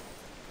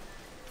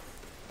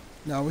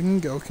 Now we can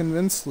go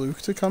convince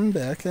Luke to come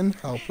back and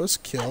help us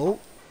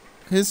kill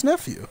his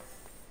nephew.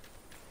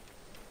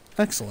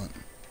 Excellent.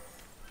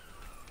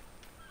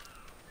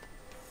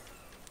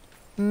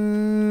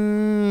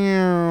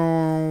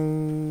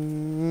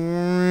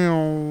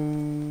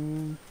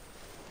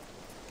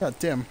 God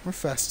damn, we're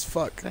fast as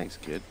fuck. Thanks,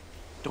 kid.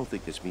 Don't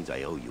think this means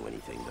I owe you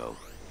anything, though.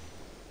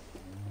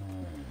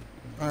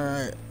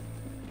 Alright.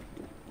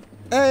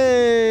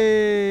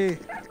 Hey!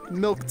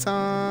 Milk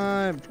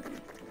time!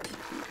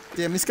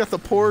 Damn, he's got the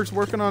porgs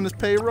working on his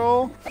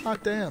payroll?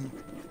 Hot damn.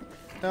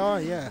 Oh,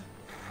 yeah.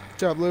 Good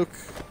job, Luke.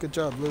 Good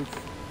job, Luke.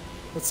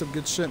 That's some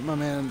good shit, my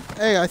man.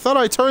 Hey, I thought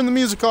I turned the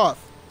music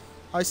off.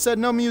 I said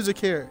no music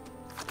here.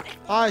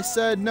 I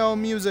said no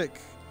music.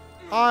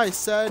 I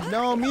said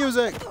no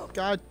music.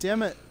 God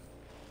damn it.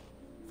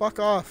 Fuck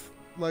off,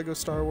 Lego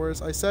Star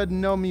Wars. I said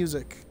no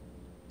music.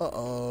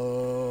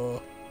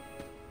 Uh-oh.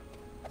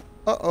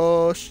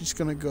 Uh-oh, she's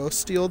gonna go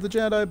steal the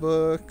Jedi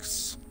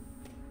books.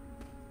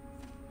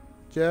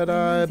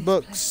 Jedi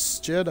books.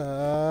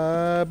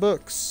 Jedi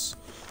books.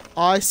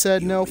 I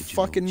said no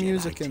fucking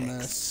music in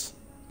this.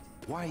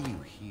 Why are you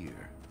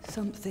here?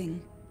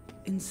 Something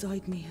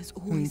inside me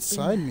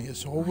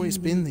has always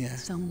been there.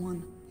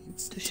 Someone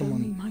to show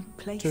Someone me my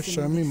place. to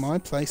show me my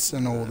place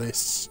in all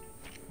this.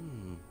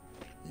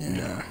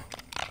 Yeah.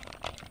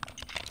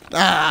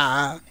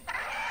 Ah!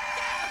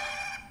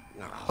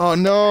 Oh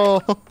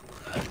no!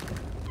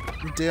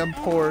 You damn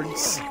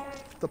porgs.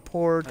 The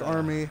porg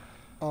army.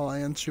 Oh,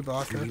 and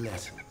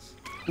Chewbacca.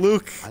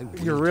 Luke,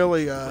 you're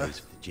really,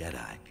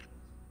 Jedi.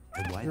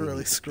 you're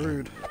really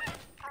screwed.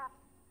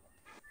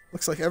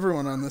 Looks like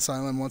everyone on this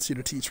island wants you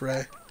to teach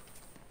Rey.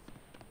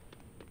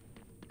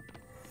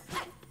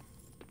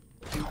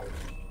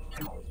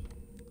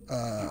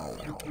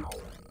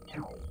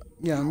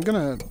 Yeah, I'm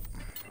gonna...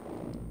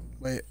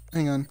 Wait,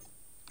 hang on.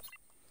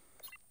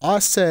 I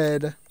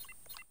said...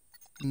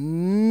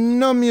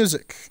 No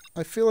music.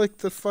 I feel like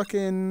the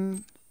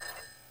fucking...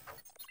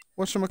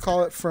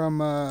 Whatchamacallit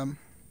from,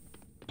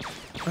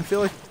 I feel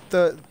like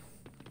the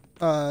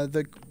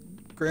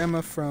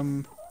grandma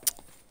from,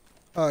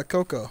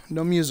 Coco.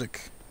 No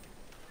music.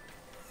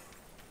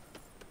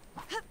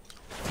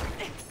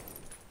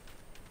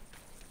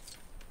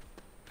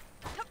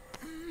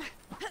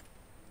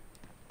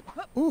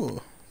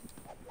 Ooh.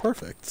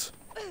 Perfect.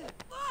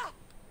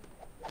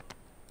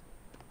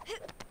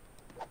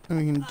 And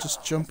we can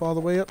just jump all the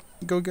way up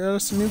and go get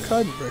us a new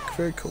kyber brick.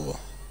 Very cool.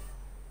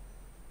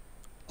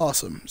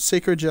 Awesome.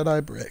 Sacred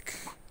Jedi brick.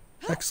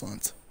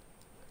 Excellent.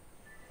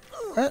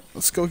 Alright,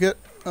 let's go get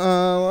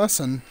a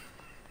lesson.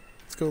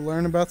 Let's go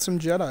learn about some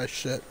Jedi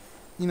shit.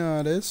 You know how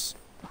it is.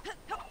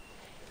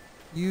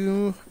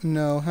 You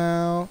know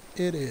how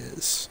it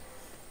is.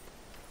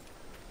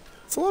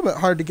 It's a little bit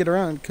hard to get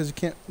around because you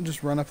can't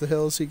just run up the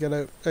hills. You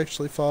gotta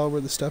actually follow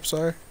where the steps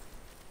are.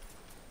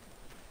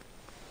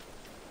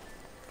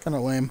 Kinda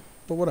lame,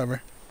 but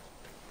whatever.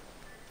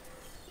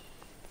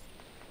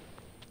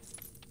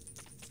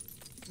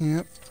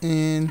 Yep,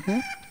 in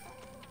here.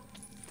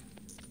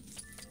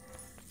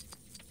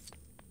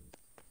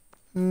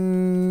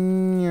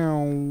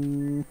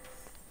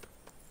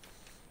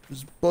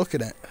 Just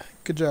booking it.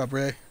 Good job,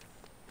 Rey.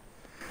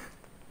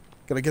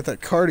 Gotta get that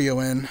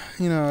cardio in.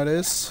 You know how it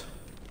is.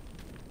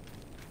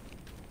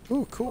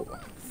 Ooh, cool.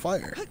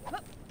 Fire.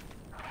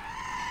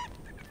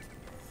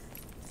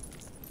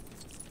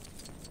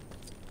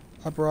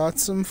 I brought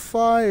some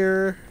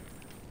fire.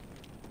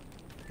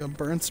 Gonna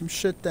burn some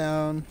shit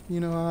down. You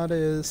know how it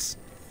is.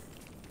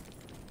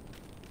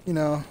 You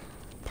know,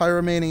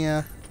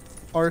 pyromania,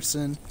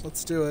 arson.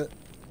 Let's do it.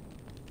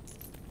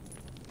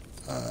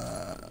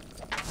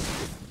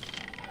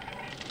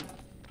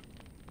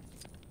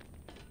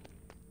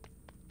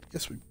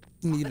 Guess we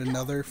need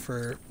another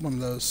for one of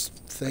those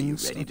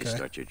things. Are you ready to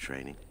start your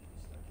training?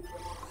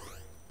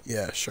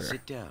 Yeah, sure.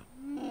 Sit down.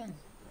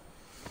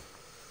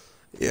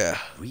 Yeah.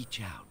 Reach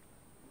out.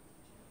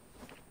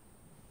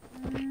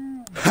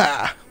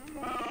 Ha!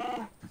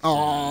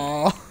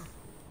 Aww.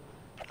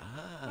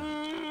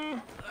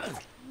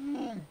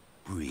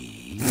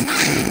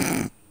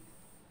 Breathe.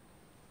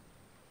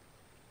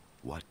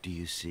 What do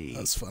you see?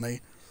 That's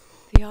funny.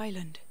 The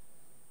island.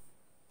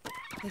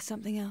 There's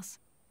something else.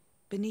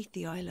 Beneath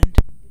the island.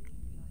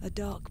 A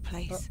dark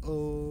place.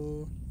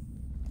 Uh-oh.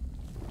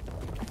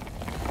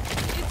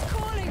 It's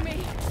calling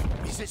me!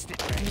 Resist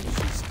it.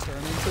 She's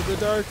turning to the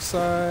dark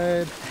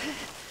side.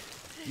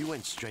 You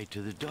went straight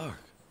to the dark.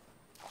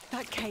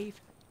 That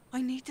cave.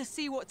 I need to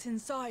see what's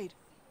inside.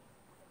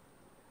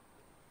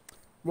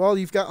 Well,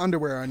 you've got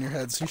underwear on your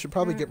head, so you should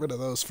probably get rid of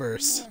those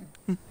first.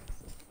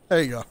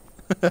 There you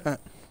go.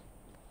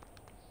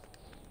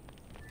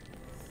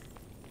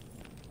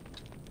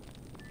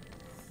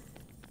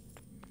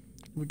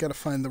 We gotta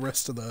find the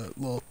rest of the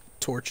little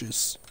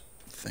torches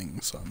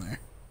things on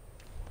there.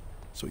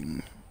 So we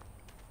can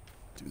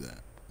do that,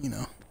 you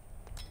know.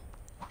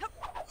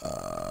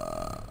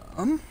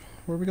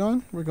 Where are we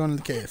going? We're going to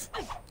the cave.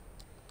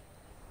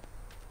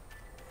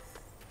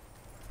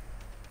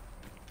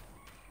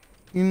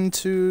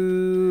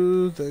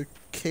 Into the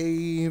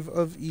Cave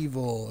of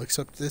Evil,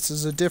 except this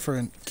is a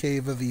different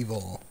Cave of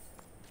Evil.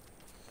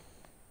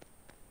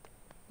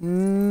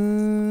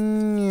 Meow.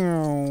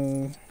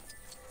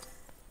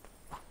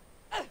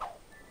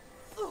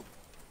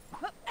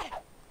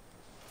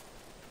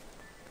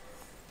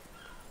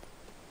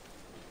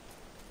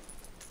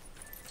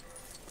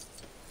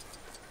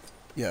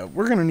 Yeah,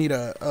 we're gonna need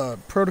a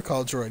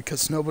protocol droid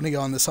because nobody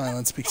on this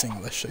island speaks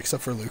English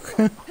except for Luke.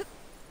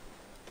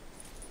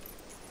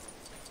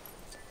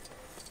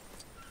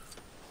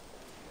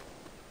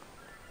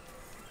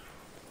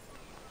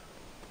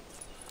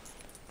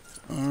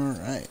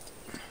 Alright.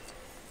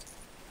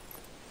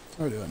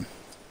 How are we doing?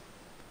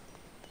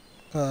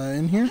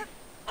 In here?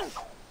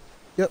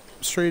 Yep,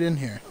 straight in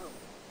here.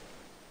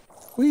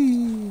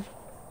 Whee!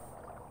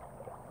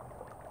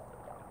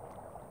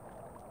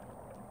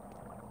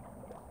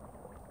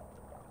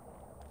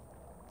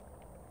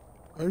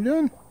 How are you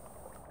doing?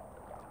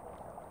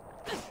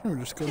 We're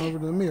just going over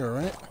to the mirror,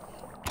 right?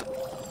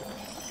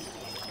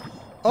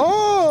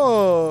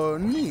 Oh,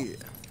 neat.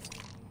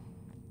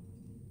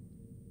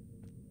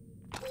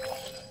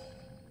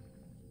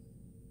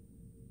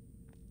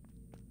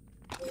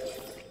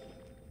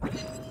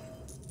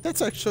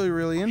 That's actually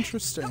really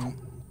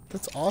interesting.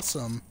 That's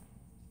awesome.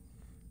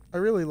 I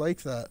really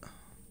like that.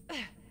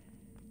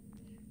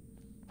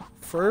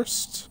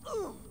 First...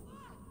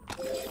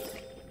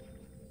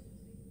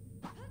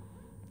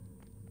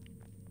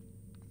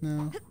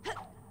 No.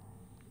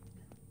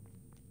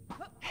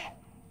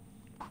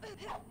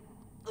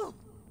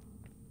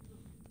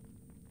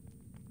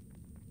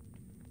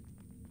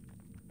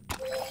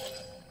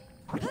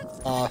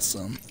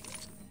 Awesome.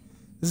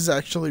 This is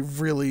actually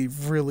really,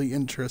 really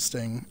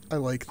interesting. I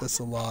like this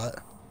a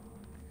lot.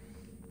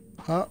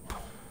 Up.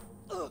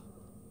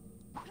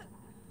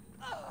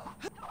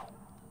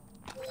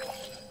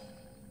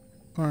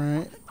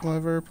 Alright,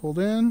 lever pulled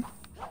in.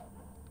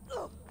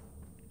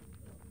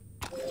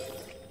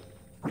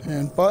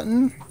 And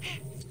button.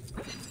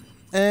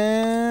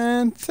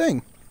 And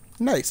thing.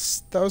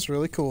 Nice. That was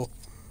really cool.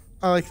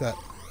 I like that.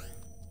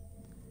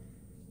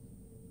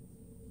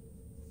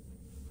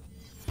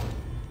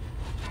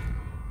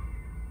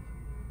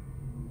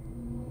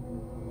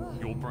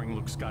 You'll bring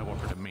Luke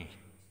Skywalker to me.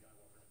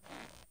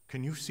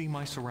 Can you see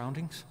my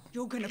surroundings?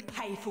 You're gonna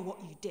pay for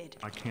what you did.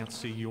 I can't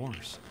see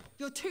yours.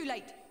 You're too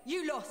late.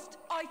 You lost.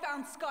 I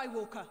found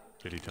Skywalker.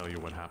 Did he tell you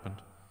what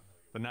happened?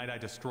 The night I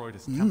destroyed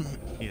his temple,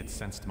 he had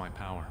sensed my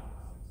power.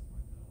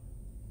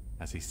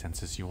 As he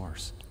senses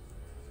yours.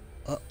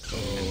 And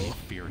he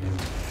feared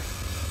it.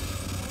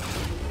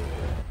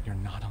 You're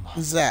not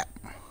alone. Zap.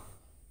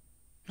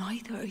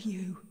 Neither are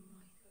you.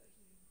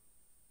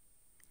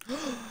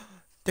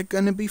 They're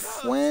gonna be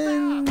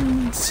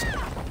friends.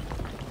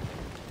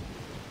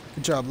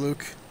 Good job,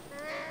 Luke.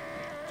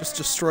 Just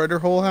destroyed her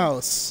whole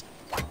house.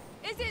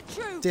 Is it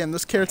true? Damn,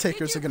 those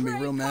caretakers are gonna be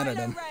real mad at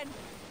him.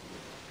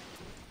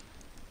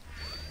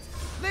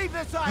 Leave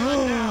this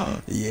island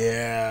now.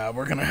 Yeah,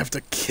 we're gonna have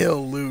to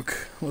kill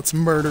Luke. Let's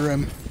murder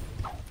him.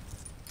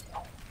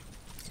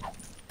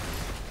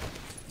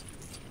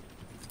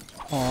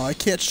 Aw, I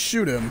can't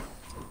shoot him.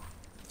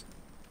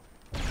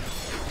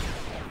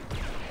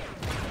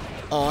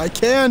 Oh, I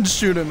can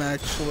shoot him,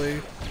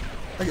 actually.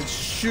 I can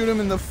shoot him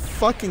in the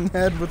fucking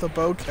head with a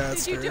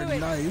bowcaster.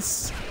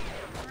 Nice.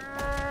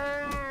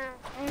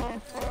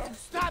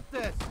 Stop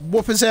this!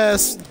 Whoop his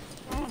ass.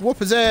 Whoop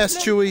his ass,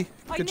 Chewie.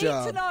 Good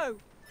job. I need to know.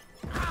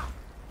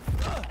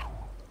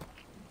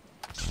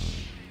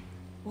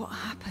 What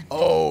happened?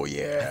 Oh, I thought I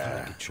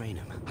yeah. could train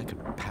him. I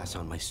could pass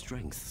on my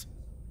strengths.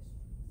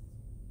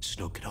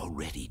 Snoke had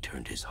already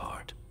turned his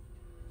heart.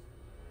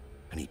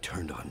 And he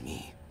turned on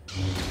me.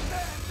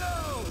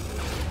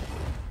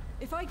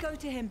 If I go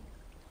to him,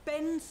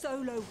 Ben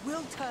Solo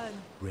will turn.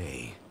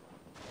 Rey,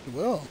 He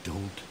will.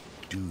 don't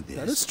do this.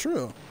 That is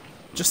true.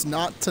 Just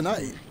not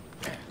tonight.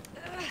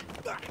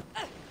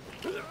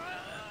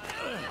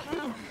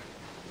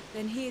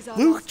 Then here's our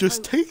Luke, last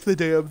just hope. take the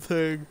damn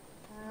thing.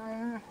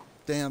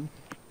 Damn.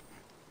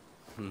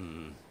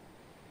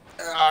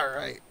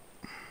 Alright.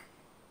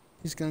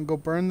 He's gonna go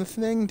burn the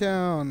thing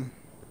down.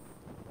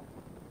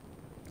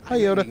 Hi,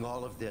 I'm Yoda. ending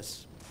all of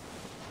this.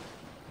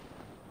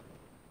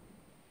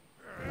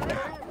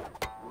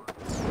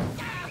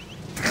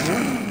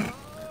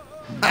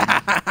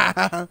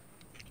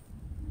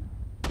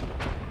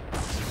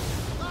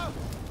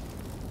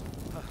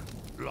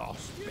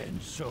 Lost Ben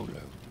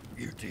Solo,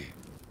 beauty.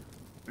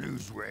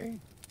 Lose Rey?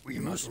 We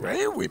must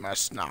Rey, we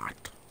must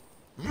not.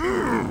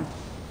 Meow.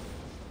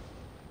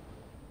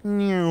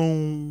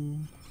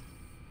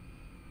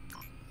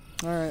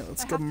 Alright,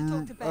 let's I go. have to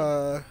talk to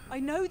Ben. I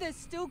know there's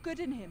still good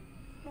in him.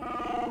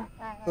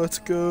 Let's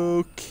go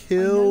I know,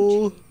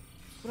 kill Chewie,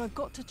 but I've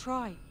got to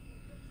try.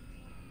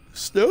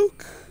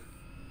 Snoke.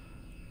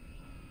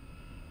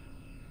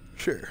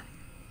 Sure.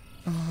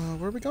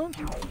 Where are we going?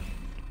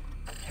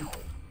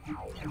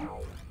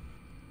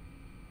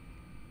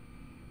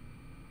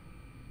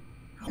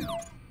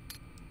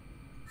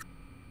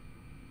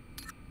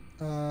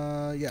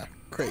 Yeah,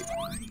 crate.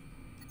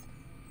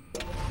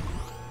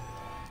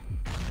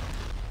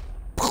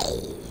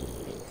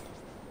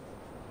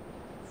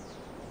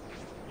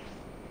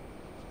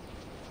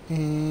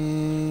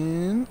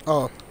 And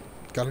oh,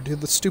 gotta do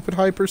the stupid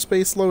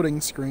hyperspace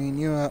loading screen.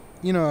 You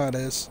know how it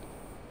is.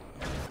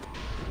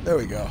 There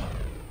we go.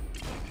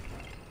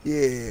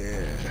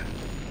 Yeah.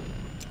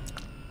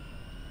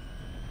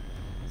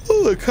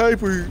 Oh, look,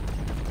 hyper.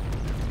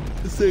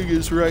 The thing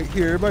is right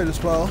here. Might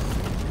as well.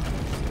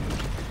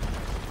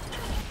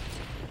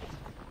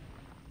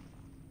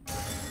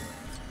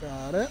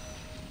 Got it.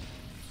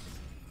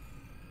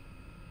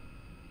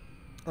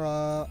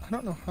 I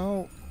don't know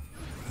how.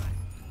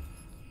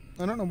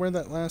 I don't know where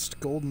that last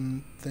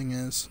golden thing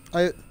is.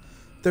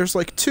 There's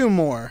like 2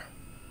 more.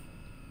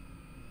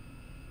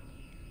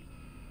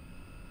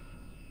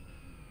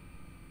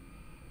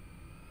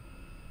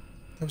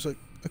 There was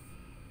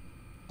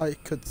I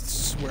could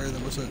swear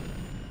there was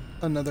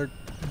another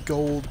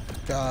gold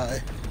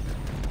guy.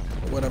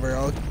 But whatever,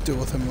 I'll deal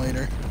with him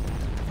later.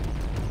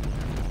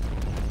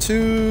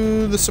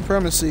 To the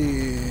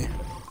supremacy.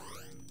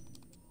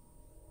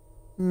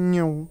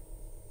 No.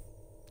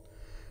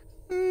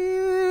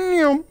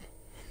 No.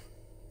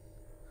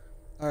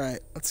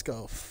 Alright, let's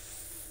go.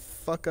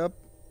 Fuck up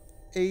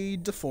a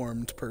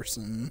deformed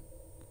person.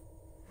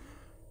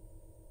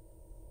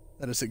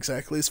 That is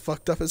exactly as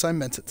fucked up as I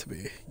meant it to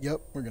be.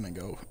 Yep, we're gonna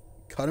go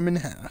cut him in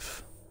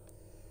half.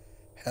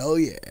 Hell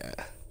yeah.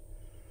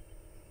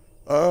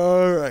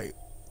 Alright.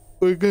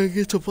 We're gonna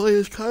get to play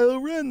as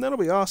Kylo Ren. That'll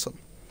be awesome.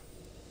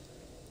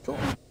 Cool.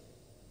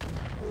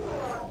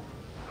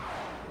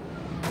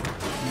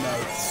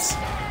 Nice.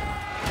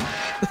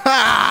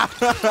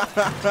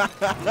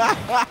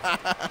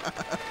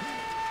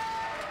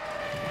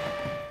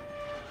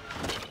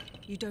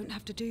 You don't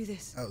have to do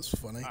this. That was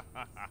funny.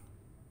 That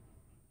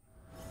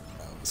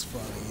was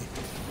funny.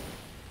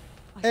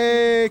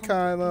 Hey,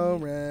 Kylo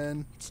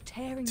Ren. It's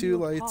tearing 2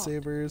 you apart.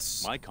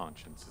 lightsabers. My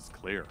conscience is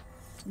clear.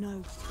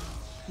 No,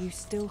 you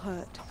still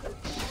hurt.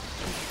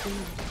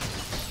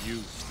 You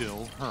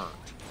still hurt.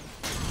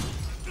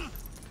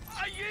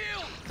 I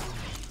yield!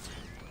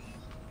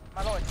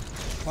 My lord.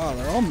 Wow,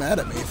 they're all mad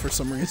at me for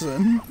some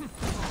reason.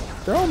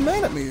 They're all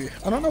mad at me.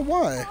 I don't know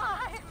why.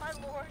 Why, my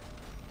lord?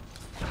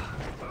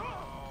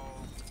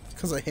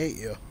 Because I hate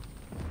you.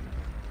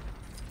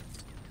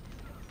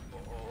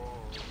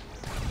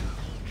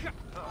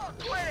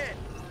 Quit it!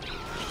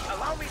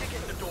 Allow me to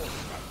get the door.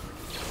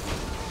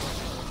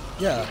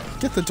 Yeah,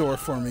 get the door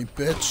for me,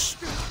 bitch.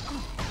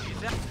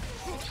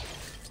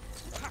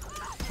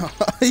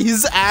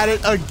 He's at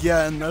it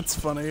again. That's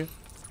funny.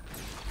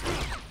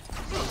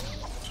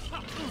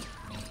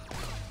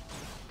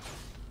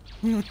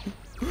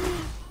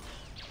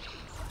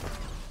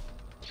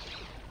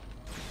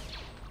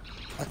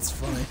 That's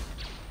funny.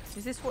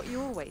 Is this what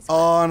you always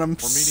Oh, and I'm We're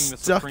meeting the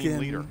stuck Supreme in.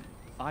 Leader.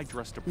 I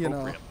dressed you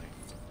appropriately. know.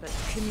 But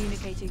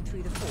communicating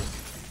through the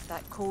Force,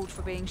 that called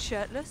for being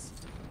shirtless?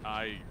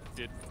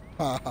 It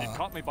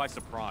caught me by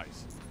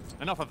surprise.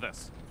 Enough of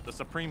this. The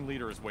Supreme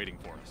Leader is waiting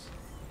for us.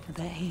 I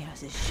bet he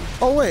has his shit.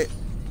 Oh wait,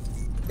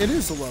 it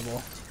is a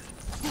level.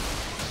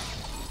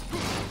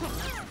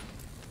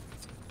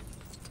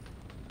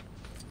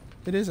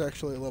 It is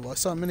actually a level. I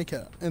saw a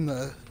minicat in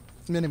the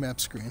minimap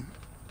screen.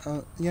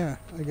 Yeah,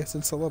 I guess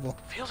it's a level.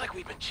 Feels like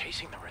we've been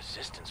chasing the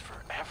Resistance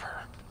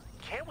forever.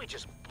 Can't we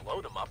just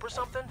blow them up or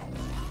something?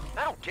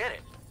 I don't get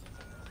it.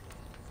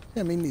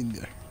 Yeah, me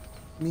neither.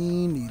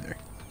 Me neither.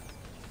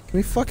 Can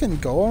we fucking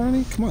go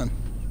already? Come on.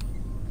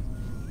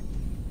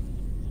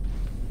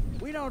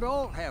 We don't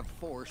all have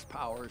force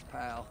powers,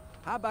 pal.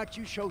 How about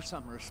you show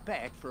some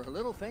respect for a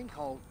little thing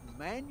called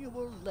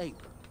manual labor?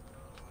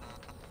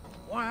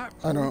 Why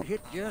I don't.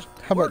 hit just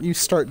How about you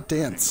start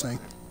dancing?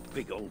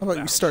 big old How about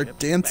you start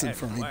dancing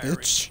for me,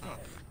 bitch?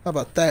 How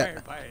about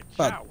that?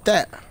 How about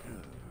that?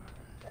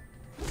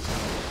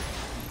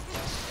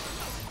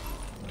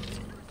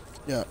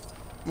 Yeah.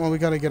 Well, we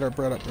gotta get our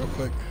bread up real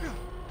quick.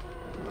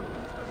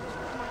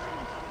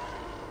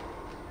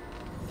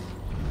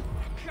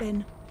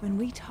 Ben, when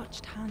we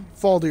touched hands,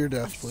 Fall to your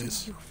death, I saw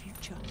please. your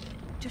future,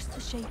 just the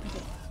shape of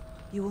it.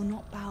 You will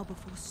not bow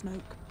before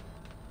Snoke.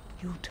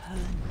 You'll turn.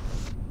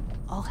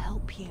 I'll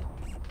help you.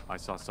 I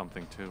saw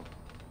something too.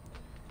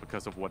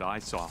 Because of what I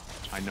saw,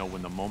 I know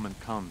when the moment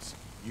comes,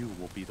 you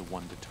will be the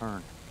one to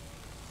turn.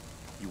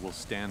 You will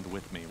stand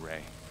with me,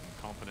 Rey.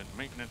 Incompetent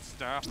maintenance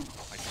staff.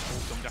 I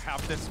told them to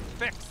have this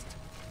fixed.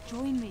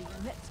 Join me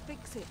and let's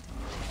fix it.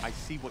 I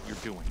see what you're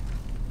doing.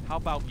 How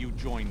about you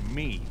join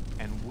me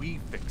and we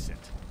fix it?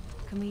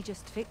 Can we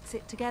just fix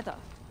it together?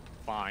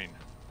 Fine.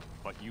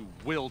 But you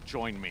will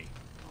join me.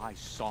 I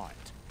saw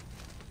it.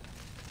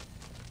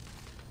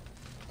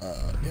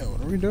 Yeah,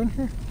 what are we doing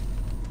here?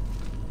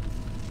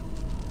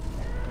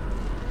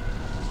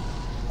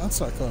 That's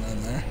not going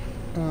in there.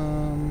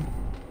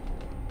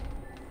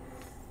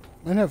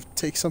 Might have to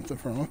take something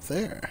from up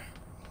there.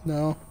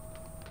 No.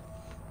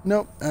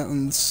 Nope, that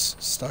one's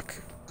stuck.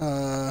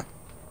 How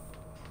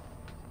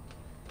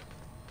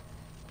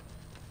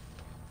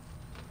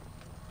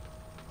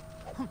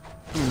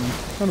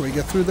do we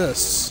get through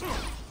this?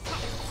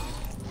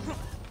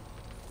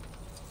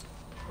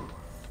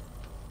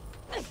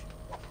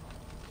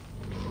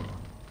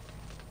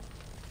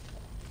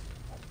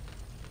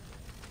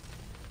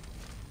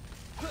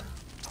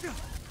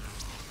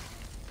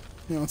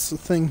 You know, what's the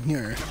thing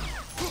here?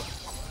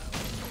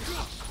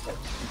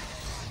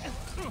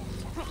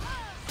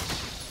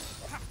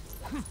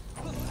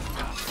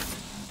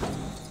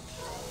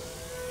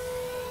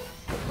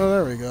 Oh,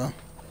 there we go.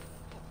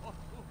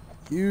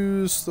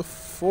 Use the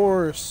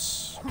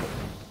Force.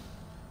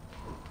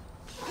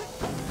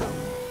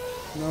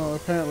 No,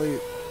 apparently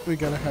we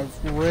gotta have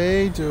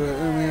Rey do it,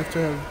 and we have to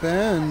have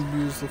Ben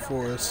use the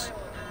Force.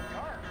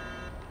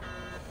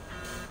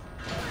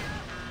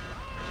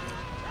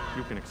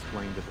 You can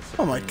explain to the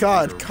Oh my Supreme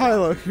God, Leader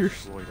Kylo, why you you're...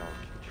 destroyed our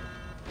future.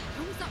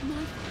 How was that my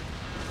fault?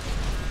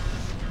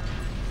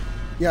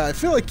 Yeah, I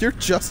feel like you're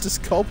just as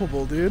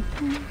culpable, dude.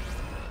 Yeah,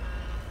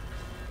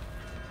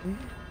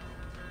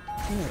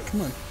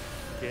 come on.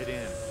 Get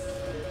in.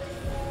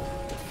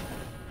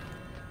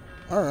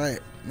 Alright,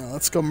 now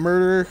let's go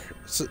murder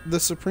the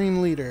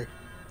Supreme Leader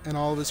and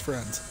all of his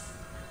friends.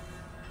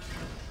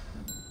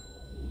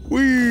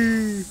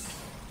 Whee!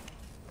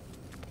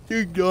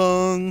 Ding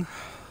dong.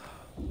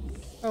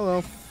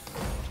 Hello.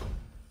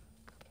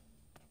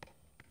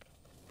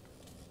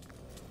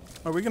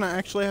 Are we gonna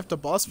actually have to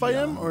boss fight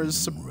him, or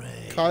is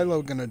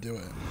Kylo gonna do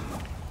it?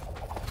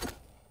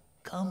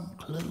 Come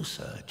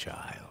closer,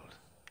 child.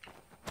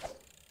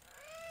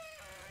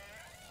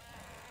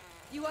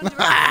 You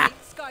underestimate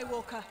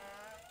Skywalker,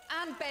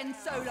 and Ben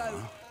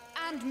Solo,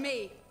 and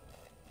me.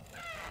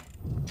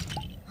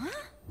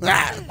 You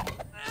have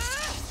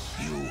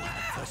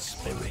the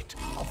spirit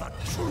of a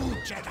true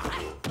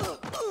Jedi.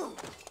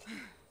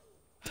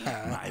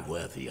 My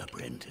worthy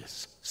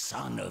apprentice,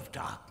 son of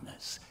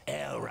darkness,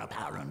 heir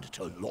apparent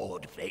to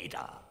Lord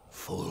Vader,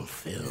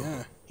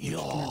 fulfill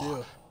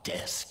your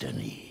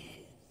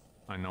destiny.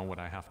 I know what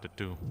I have to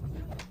do.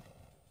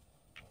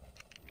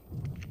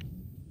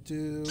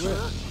 Do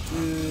it.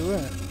 Do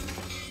it.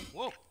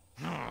 Whoa.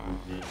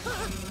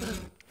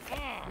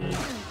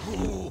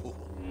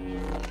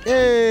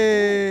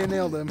 Hey,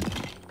 nailed him.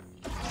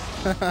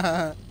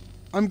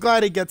 I'm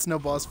glad he gets no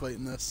boss fight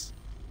in this.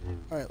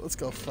 Alright, let's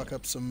go fuck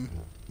up some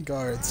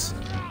guards.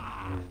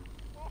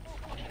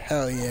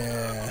 Hell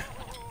yeah.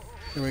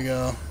 Here we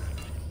go.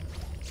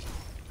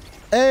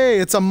 Hey,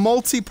 it's a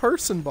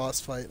multi-person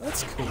boss fight.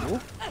 That's cool.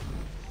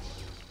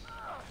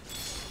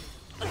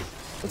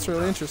 That's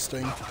really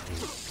interesting.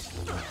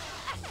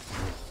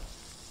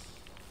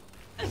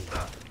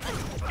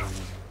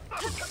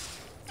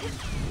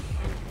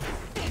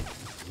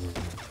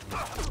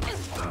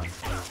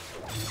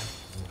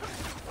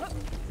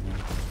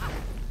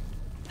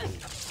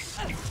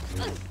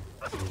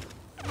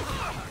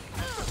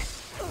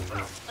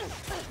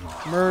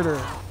 Murder.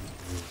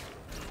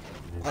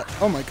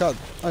 Oh my god,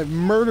 I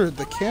murdered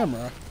the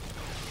camera.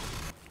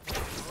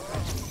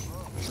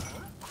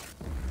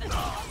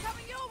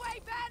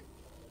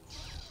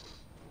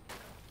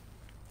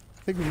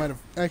 I think we might have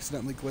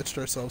accidentally glitched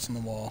ourselves in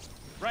the wall.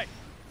 Right.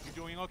 You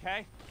doing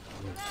okay?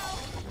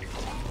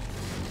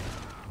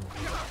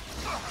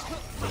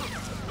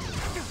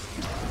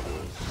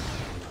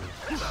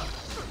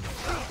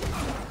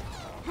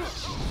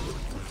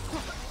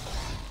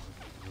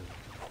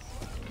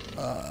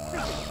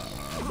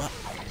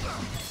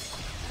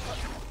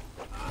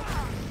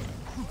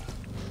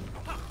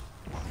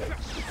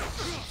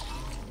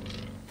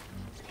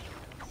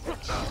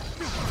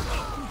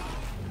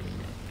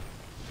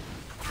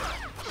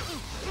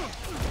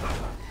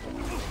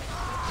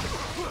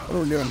 What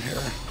are we doing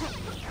here?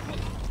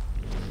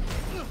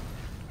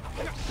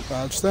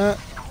 Dodge that.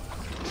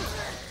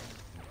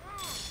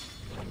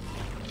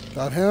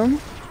 Got him.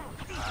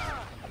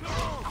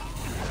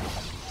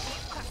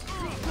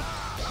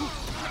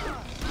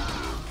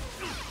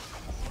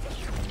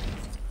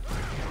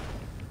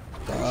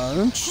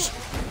 Dodged.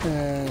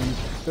 And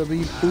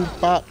beep boop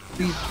bop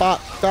beep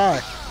bop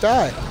die.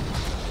 Die.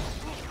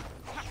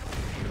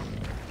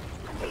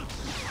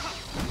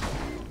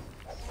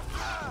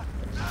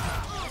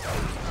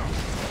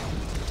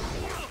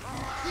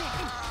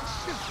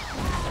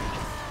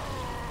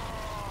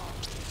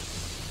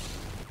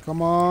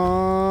 Come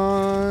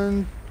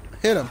on.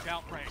 Hit him.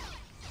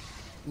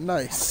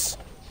 Nice.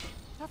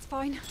 That's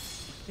fine.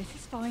 This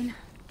is fine.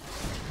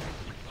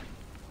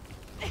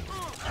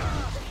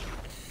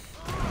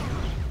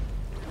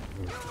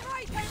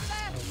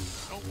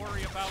 Don't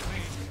worry about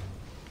me.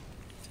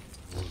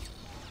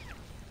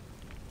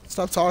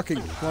 Stop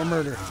talking. More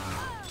murder.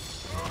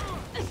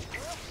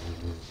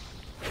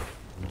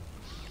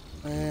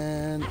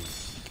 And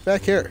get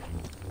back here.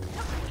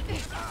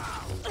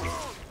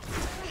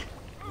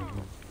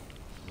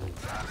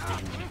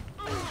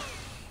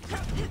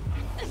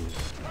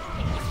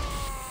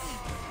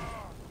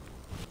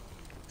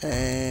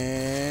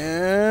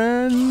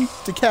 And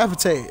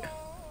decapitate.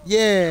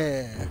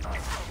 Yeah.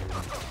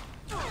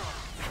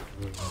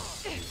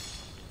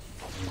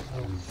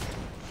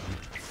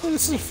 Oh,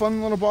 this is a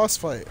fun little boss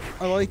fight.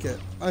 I like it.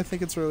 I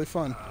think it's really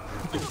fun.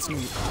 I think it's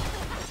neat.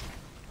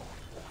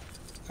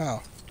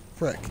 Ow.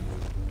 Frick.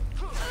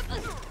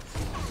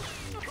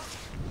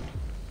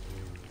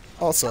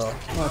 Also,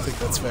 I don't think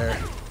that's fair.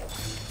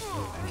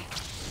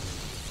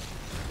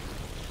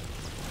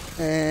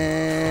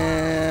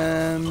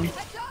 And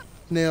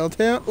nailed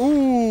him.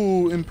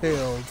 Ooh,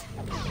 impaled.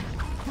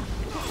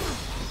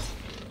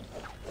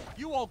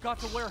 You all got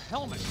to wear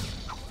helmets.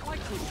 Why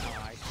couldn't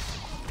I?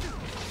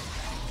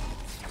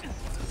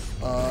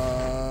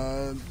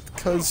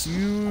 Because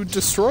you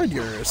destroyed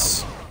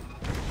yours.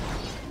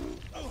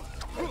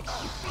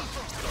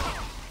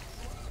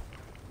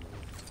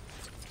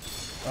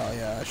 Oh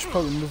yeah, I should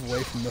probably move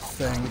away from the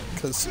thing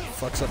because it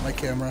fucks up my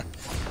camera.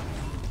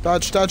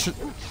 Dodge, dodge it.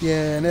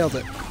 Yeah, nailed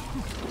it.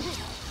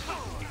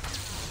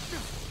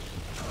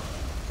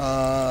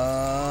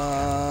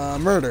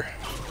 Murder.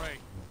 Right.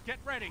 Get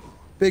ready.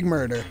 Big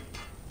murder.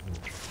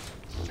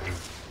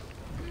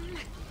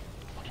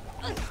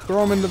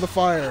 Throw him into the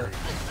fire.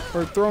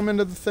 Or throw him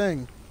into the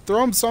thing.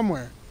 Throw him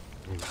somewhere.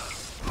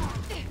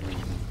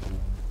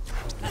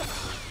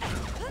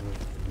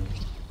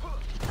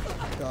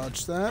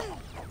 Dodge that.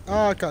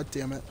 Ah, god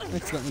damn it. I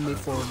accidentally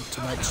moved forward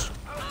too much.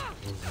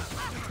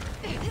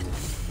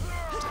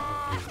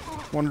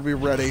 Wanted to be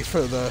ready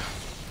for the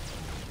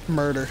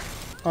murder.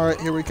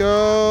 Alright, here we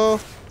go.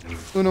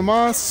 Uno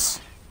mas.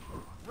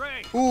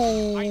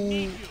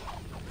 Ooh.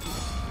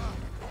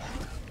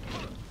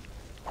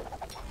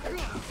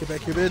 Get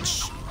back here,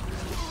 bitch.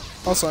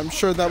 Also, I'm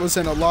sure that was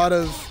in a lot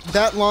of...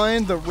 That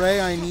line, the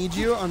Rey, I need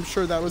you, I'm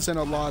sure that was in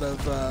a lot of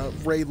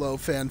Reylo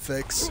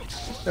fanfics.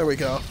 There we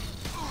go.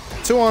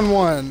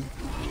 2-on-1.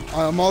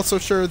 I'm also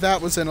sure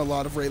that was in a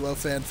lot of Reylo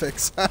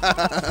fanfics.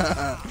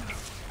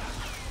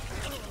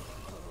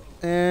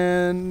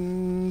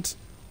 And...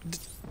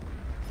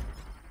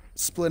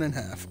 split in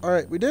half.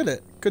 Alright, we did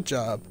it. Good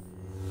job.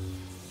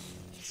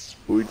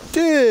 We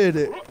did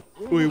it!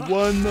 We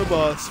won the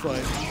boss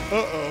fight.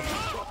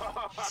 Uh-oh.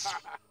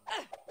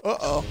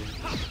 Uh-oh.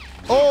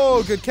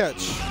 Oh, good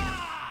catch.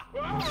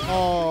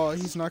 Oh,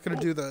 he's not gonna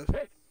do the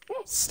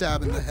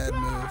stab in the head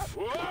move.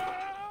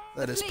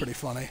 That is pretty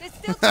funny.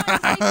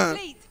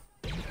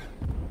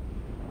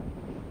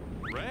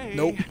 Rey!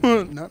 Nope.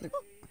 Not.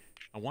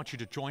 I want you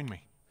to join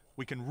me.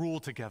 We can rule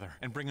together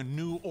and bring a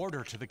new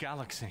order to the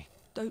galaxy.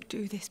 Don't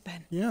do this,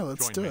 Ben. Yeah,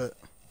 let's Join do me. it.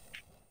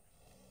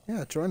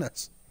 Yeah, join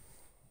us.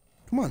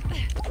 Come on.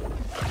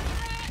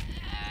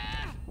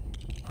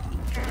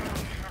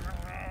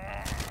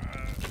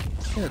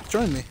 Yeah,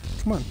 join me.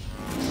 Come on.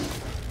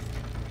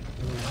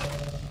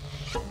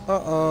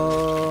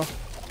 Uh-oh.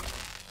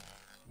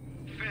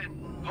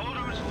 Finn,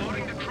 Holder is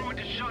loading the crew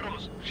into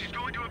shuttles. She's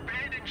going to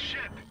abandon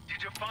ship.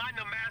 Did you find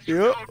the master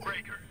Yep.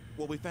 codebreaker?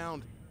 Well, we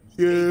found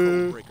Yeah.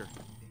 a codebreaker.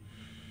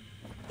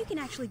 You can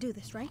actually do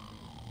this, right?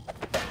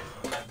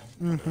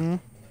 Mm-hmm.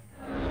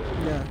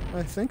 Yeah,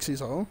 I think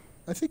she's all.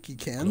 I think he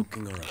can.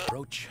 Looking our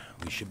approach,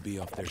 we should be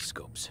off their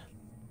scopes.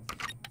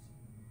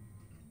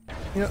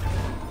 Yep.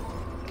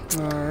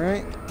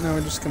 Alright, now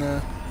we're just gonna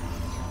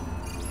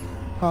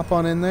hop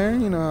on in there,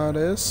 you know how it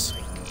is.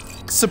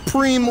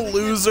 Supreme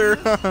loser!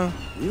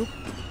 You'll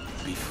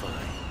be fine.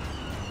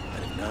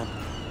 And if not,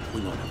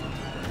 we won't have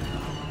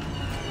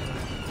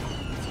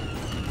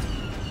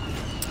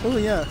Oh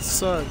yeah,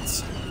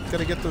 studs.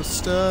 Gotta get those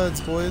studs,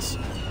 boys.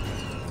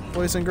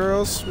 Boys and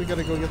girls, we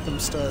gotta go get them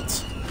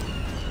studs.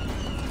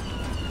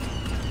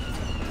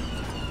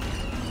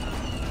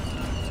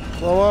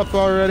 Blow up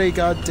already,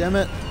 god damn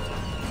it.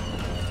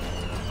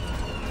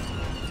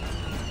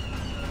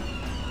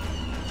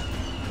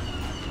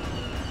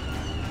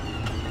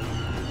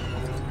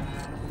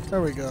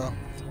 There we go.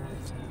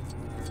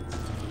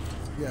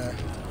 Yeah,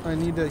 I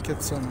need to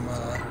get some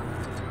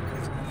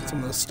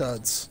of the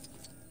studs.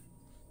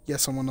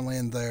 Yes, I want to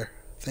land there.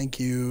 Thank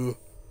you.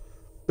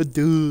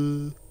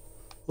 Duh.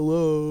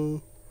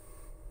 Hello.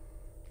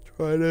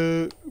 Try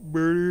to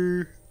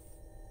murder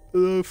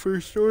the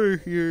First Order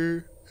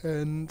here,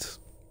 and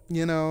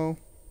you know,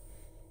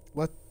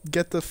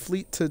 get the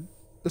fleet to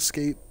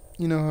escape.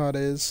 You know how it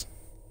is.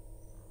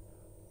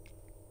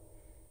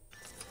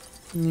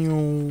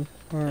 No.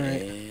 All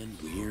right. And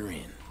we're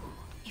in.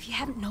 If you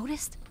haven't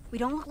noticed, we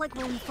don't look like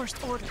we're in the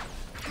First Order.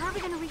 How are we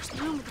gonna reach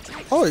the room with the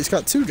traitors? Oh, he's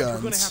got 2 We're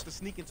gonna guns. have to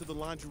sneak into the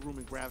laundry room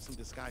and grab some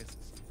disguises.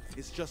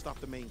 It's just off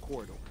the main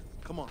corridor.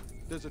 Come on,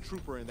 there's a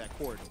trooper in that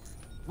corridor.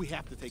 We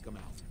have to take him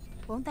out.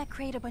 Won't that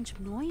create a bunch of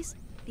noise?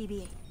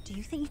 BB-8, do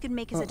you think you could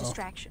make us a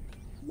distraction?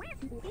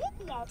 Well,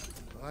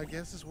 I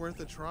guess it's worth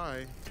a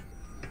try.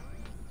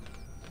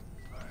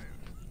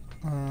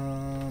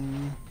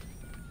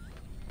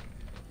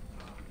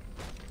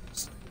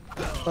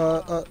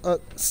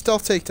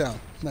 Stealth takedown.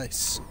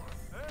 Nice.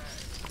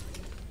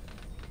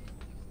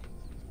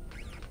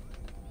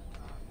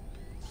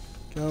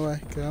 Get out of the way,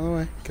 get out of the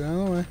way, get out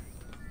of the way.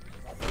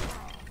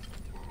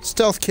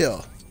 Stealth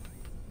kill.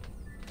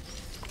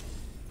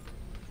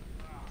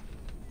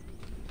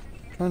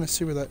 Trying to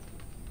see where that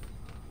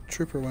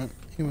trooper went.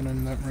 He went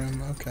in that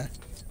room, okay.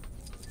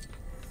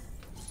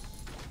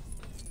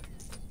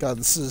 God,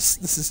 this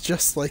is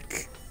just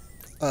like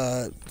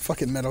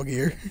fucking Metal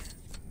Gear.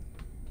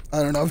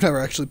 I don't know, I've never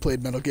actually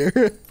played Metal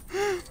Gear.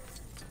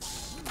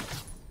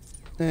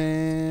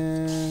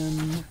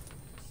 And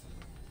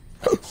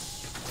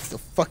the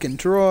fucking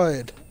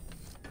droid.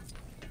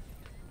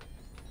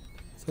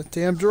 It's a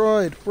damn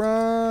droid.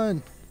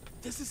 Run!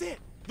 This is it.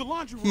 The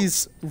laundry room.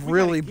 He's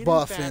really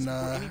buff in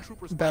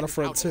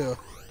Battlefront 2.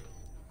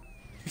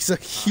 He's a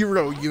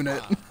hero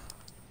unit.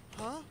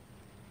 Huh?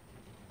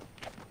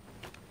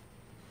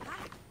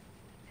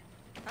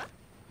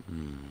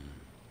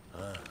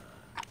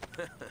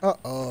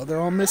 Uh-oh,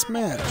 they're all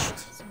mismatched.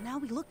 So now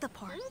we look the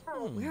part.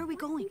 Where are we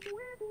going?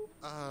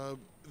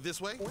 This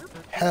way?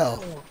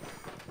 Hell.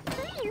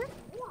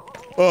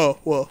 Oh,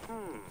 well.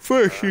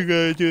 First you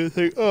gotta do the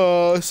thing.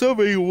 Oh,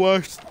 somebody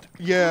washed...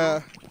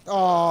 Yeah.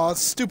 Oh,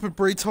 stupid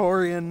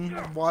Praetorian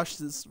washed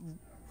his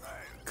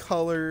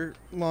color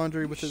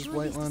laundry with his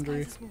white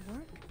laundry.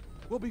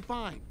 We'll be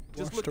fine.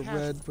 Just Washed look a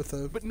casual, red with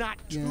a... but not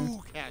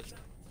too casual.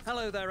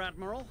 Hello there,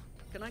 Admiral.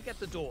 Can I get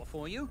the door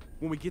for you?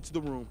 When we get to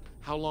the room,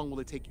 how long will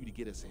it take you to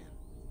get us in?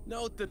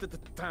 No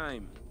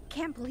time.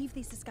 Can't believe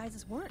these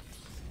disguises work.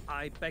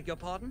 I beg your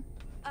pardon?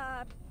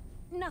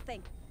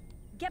 Nothing.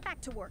 Get back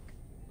to work.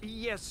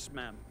 Yes,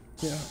 ma'am.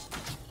 Yeah.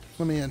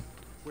 Let me in.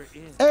 We're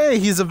in. Hey,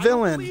 he's a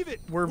villain. believe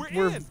it.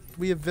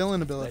 We have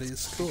villain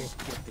abilities. Cool.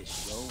 Get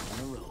this show on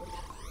the road.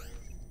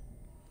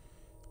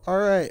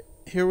 Alright,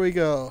 here we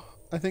go.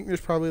 I think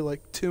there's probably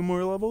like 2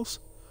 more levels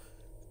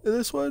in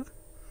this one.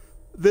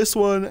 This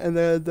one and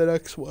then the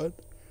next one.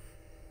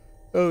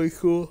 That'll be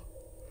cool.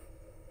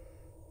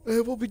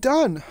 And we'll be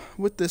done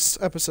with this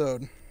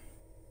episode.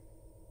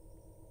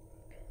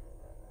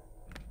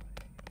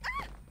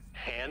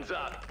 Hands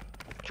up.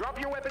 Drop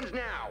your weapons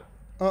now.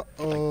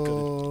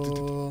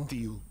 Uh-oh.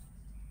 Deal.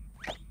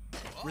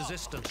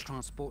 Resistance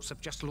transports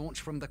have just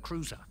launched from the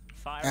cruiser.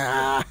 Fire.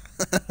 Ah.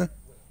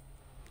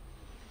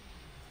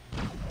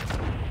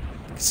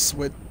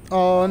 Switch.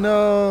 Oh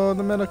no,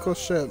 the medical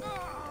ship.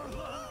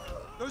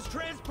 Those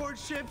transport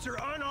ships are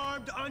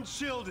unarmed,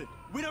 unshielded.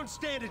 We don't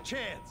stand a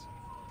chance.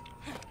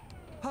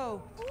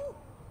 Ho.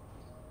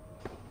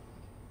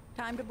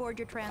 Time to board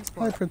your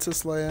transport. Hi,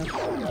 Princess Leia.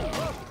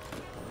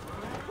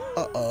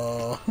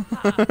 Uh-oh.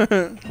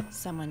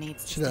 Someone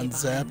needs to She stay done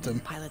behind zapped him.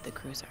 and pilot the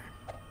cruiser.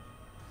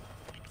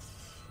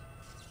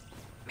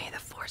 May the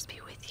Force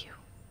be with you,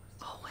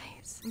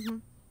 always.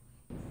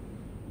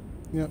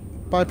 Yep.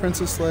 Bye,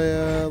 Princess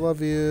Leia.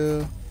 Love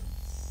you.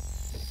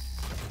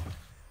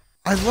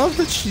 I love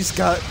that she's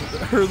got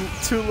her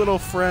 2 little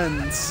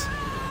friends.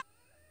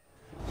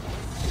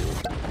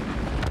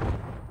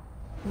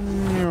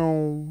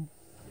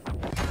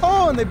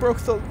 Oh, and they broke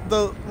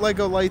the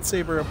Lego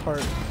lightsaber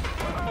apart.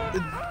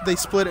 They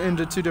split it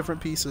into 2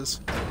 different pieces.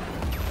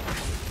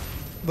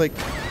 Like,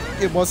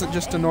 it wasn't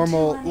just a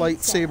normal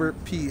lightsaber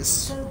piece.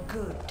 So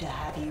good to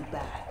have you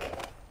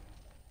back.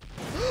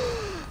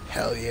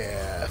 Hell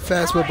yeah.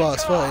 Phasma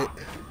boss fight.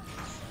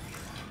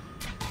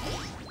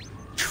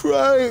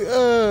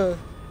 Try,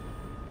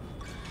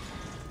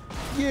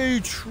 you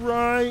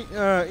try,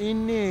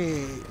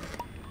 innate.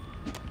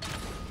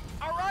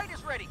 Our ride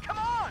is ready. Come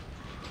on.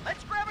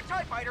 Let's grab a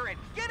TIE fighter and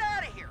get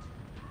out of here.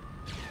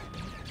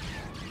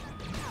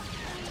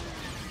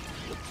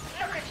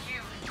 Look at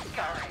you,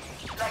 scurry,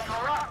 like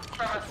a rock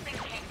from a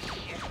sinking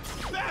ship.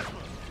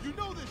 Phasma, you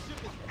know this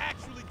ship is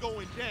actually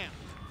going down.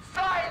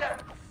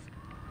 Silence!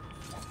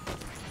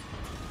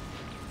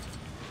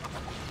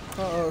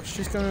 Uh-oh,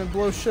 she's gonna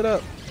blow shit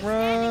up.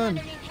 Run!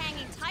 Underneath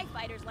hanging TIE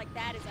fighters like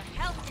that is a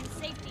health and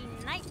safety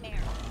nightmare.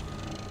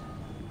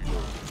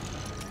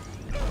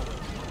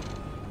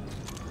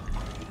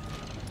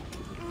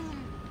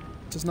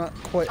 Does not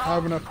quite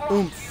have enough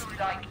oomph.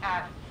 Like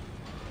us.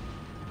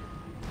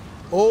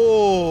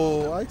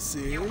 Oh, I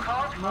see.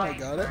 Now I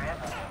got it.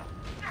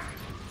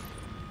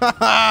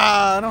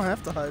 Haha! I don't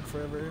have to hide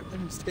forever. I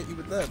can just hit you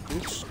with that,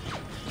 bitch.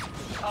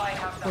 I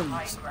have the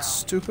high Oh, ground.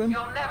 stupid.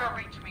 You'll never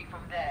reach me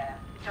from there.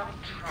 Don't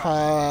try.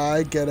 Ah,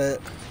 I get it.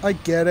 I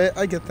get it.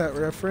 I get that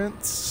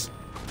reference.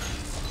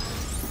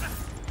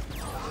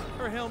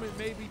 Her helmet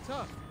may be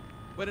tough,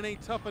 but it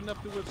ain't tough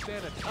enough to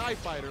withstand a TIE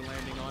fighter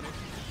landing on it.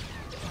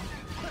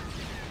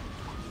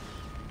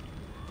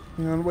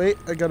 Hang on, wait.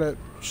 I gotta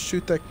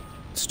shoot that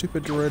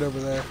stupid droid over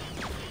there.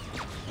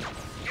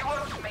 You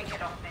won't make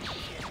it off this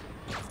ship.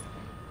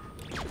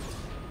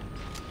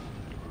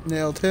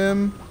 Nailed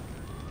him.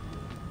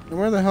 And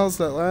where the hell's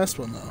that last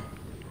one, though?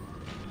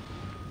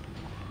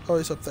 Oh,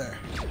 he's up there.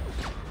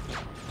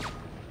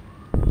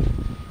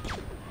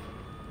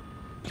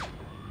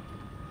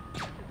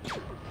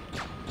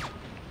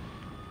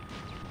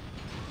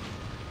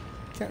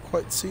 Can't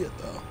quite see it,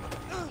 though.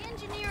 The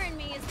engineer in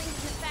me is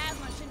thinking that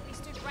Phasma shouldn't be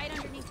stood right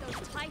underneath those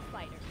TIE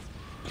fighters.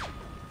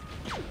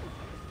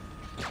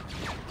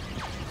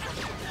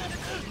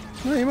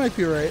 No, you might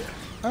be right.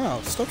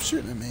 Ow, stop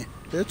shooting at me,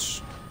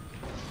 bitch.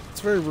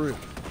 It's very rude.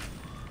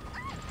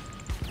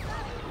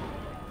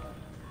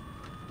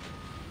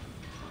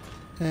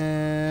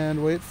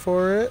 And wait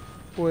for it.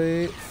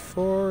 Wait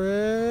for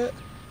it.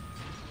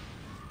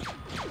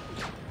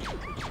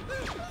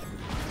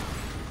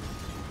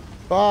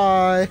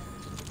 Bye.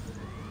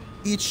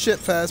 Eat shit,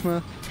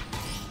 Phasma.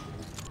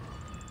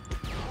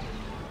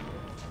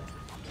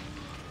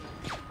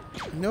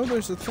 I know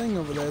there's a thing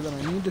over there that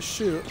I need to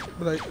shoot,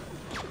 but I...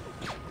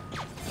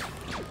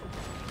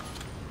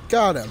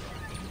 Got him.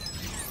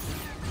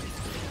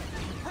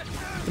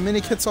 The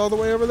mini kit's all the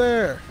way over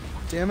there.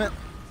 Damn it.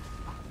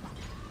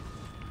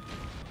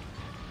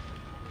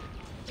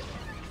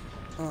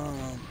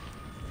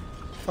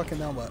 Fucking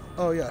now what?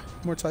 Oh yeah,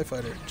 more TIE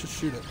fighter. Just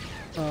shoot it.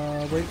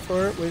 Wait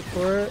for it, wait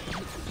for it.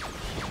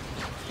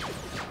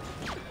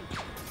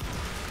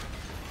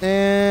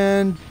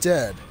 And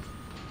dead.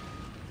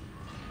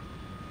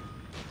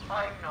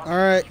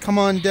 Alright, come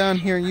on down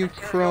here, you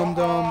chrome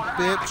dome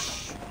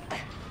bitch.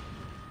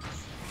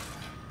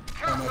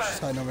 Oh no, she's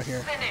hiding over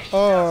here.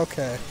 Oh,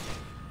 okay.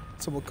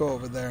 So we'll go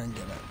over there and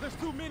get it. There's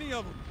too many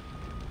of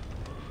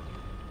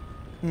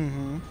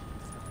them.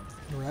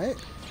 Mm-hmm. Right?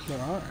 There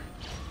are.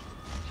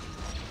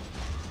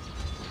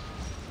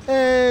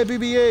 Hey,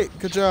 BB-8,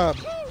 good job.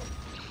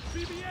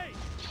 BB-8,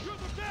 you're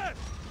the best.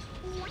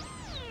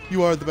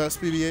 You are the best,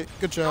 BB-8.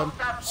 Good job.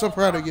 So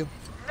proud of you.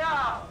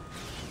 Now!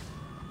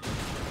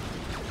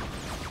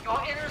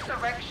 Your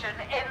insurrection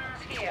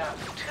ends here,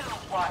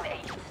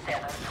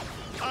 2187.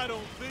 I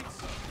don't think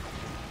so.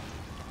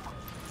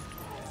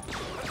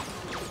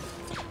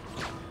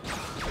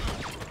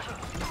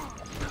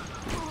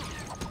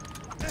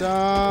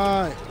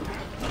 Die!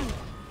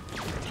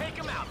 Take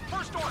him out,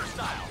 first order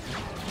style.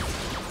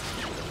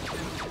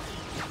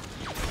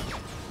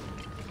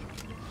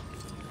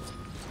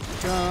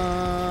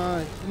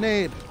 Die!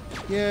 Nade!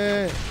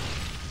 Yay!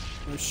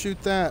 Let's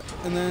shoot that,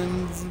 and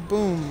then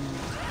boom!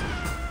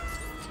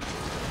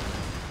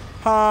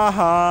 Ha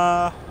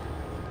ha!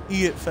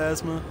 Eat it,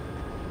 Phasma.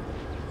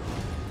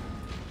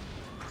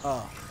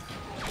 Oh.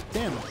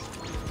 Damn it.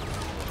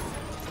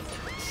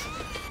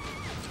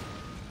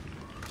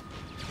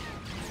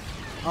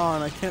 Oh,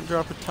 and I can't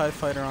drop a TIE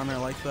fighter on her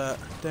like that.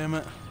 Damn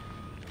it.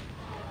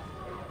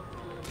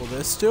 Will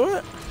this do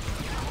it?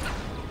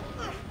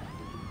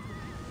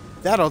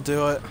 That'll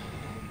do it.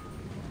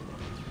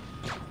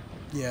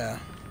 Yeah.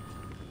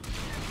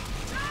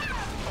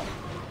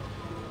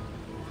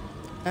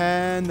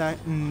 And I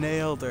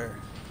nailed her.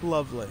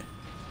 Lovely.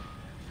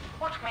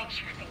 What makes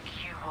you think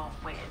you will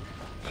win?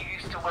 You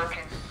used to work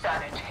in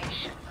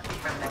sanitation,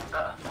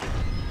 remember?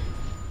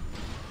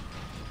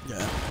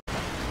 Yeah.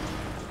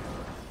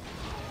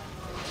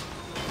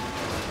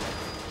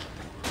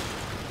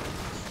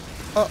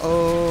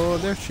 Uh-oh,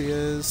 there she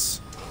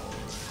is.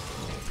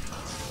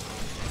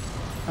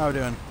 How we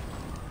doing?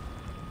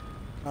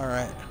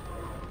 Alright.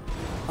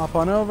 Hop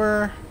on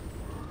over.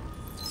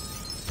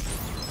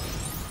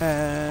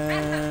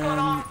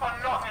 And...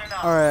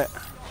 Alright.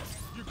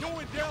 You're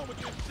going down with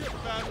this ship,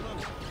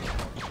 Phasma.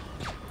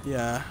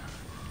 Yeah.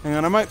 Hang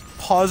on, I might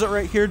pause it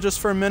right here just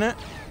for a minute.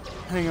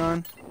 Hang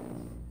on.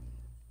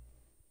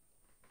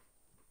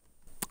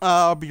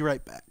 I'll be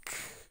right back.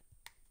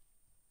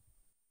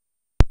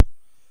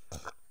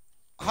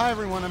 Hi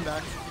everyone, I'm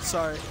back.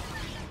 Sorry.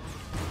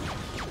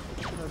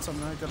 That's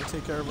something I gotta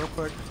take care of real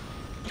quick.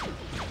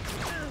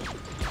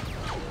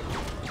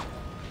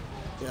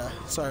 Yeah,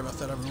 sorry about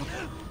that everyone.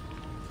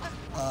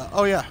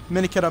 Oh yeah,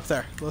 mini kit up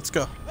there. Let's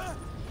go.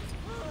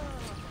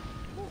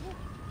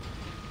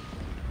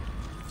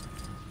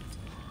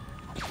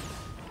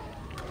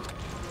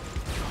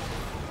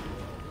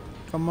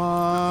 Come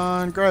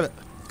on, grab it.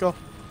 Go.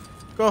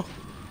 Go.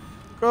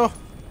 Go.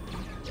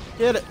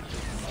 Get it.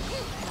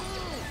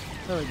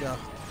 There we go.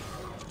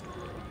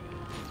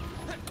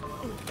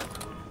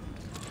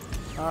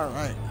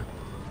 Alright.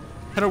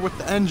 Hit her with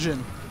the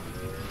engine.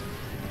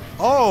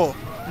 Oh,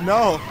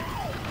 no.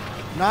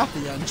 Not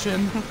the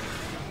engine.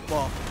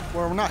 Well,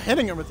 we're not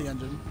hitting her with the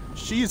engine.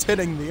 She's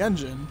hitting the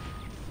engine.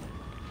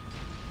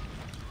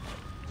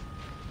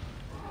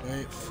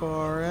 Wait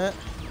for it.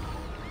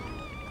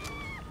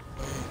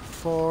 Wait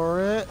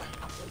for it.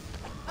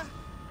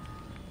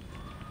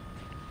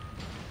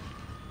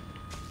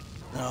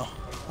 No.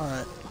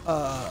 Alright.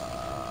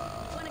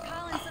 Want to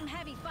call in some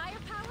heavy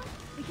firepower?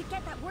 We could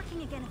get that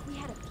working again if we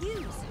had a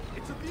fuse.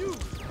 It's a fuse.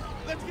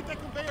 Let's get that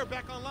conveyor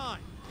back online.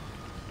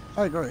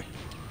 I agree.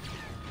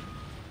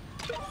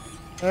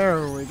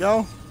 There we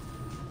go.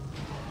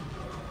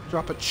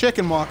 Drop a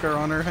chicken walker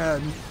on her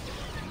head.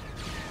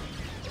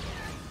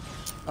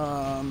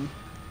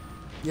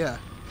 Yeah.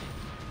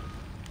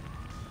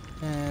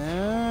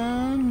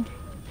 And...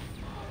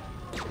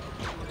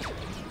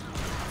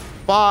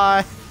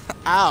 Bye!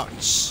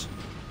 Ouch!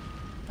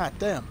 God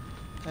damn.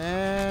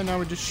 And now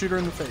we just shoot her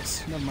in the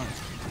face. Never mind.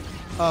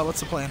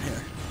 What's the plan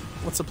here?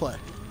 What's the play?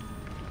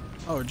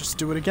 Oh, just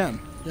do it again.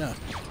 Yeah.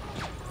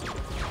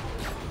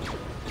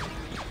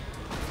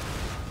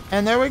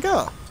 And there we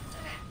go.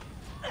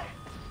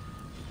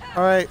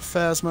 Alright,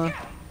 Phasma.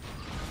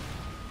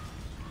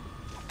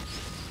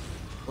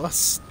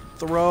 Let's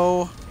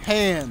throw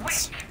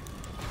hands.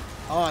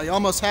 Oh, you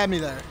almost had me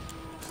there.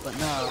 But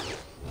no.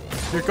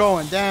 You're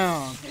going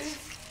down.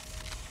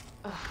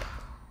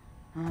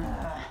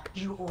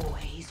 You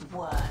always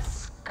were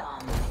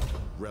scum.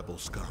 Rebel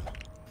scum.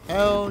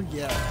 Hell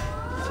yeah.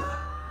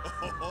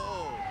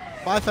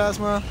 Bye,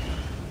 Phasma.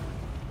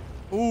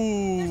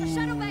 Ooh. There's a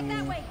shuttle back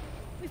that way.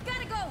 We've got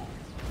to go.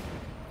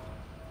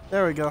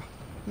 There we go.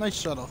 Nice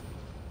shuttle.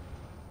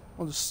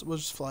 We'll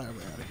just fly over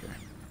out of here.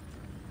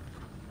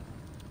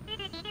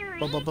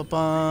 We'll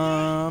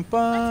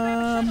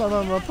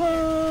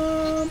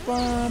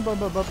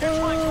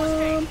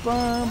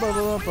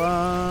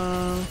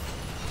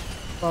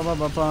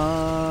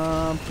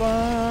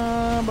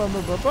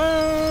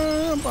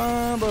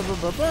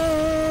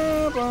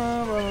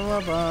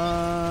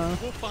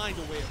find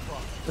a way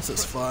across. This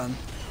is fun.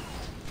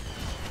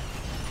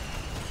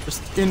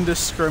 Just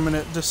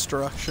indiscriminate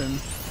destruction.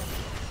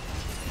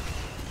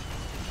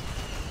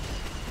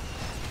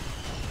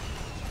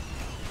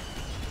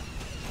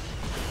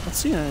 Not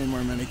seeing any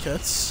more mini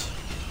kits.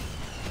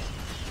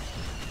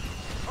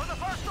 For the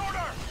first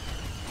order!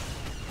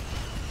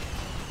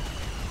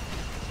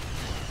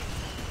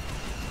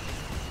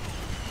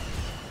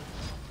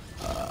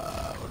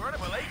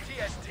 Incredible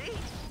ATSD?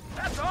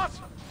 That's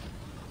awesome!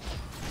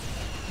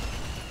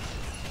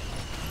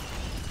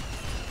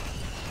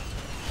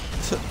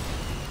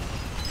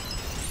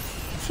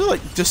 I feel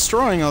like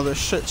destroying all this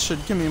shit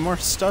should give me more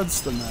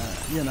studs than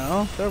that, you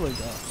know? There we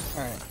go.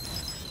 Alright.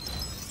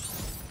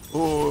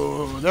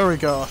 Ooh, there we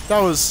go. That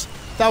was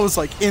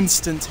like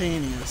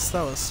instantaneous.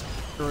 That was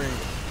great.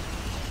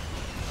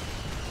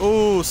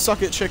 Oh,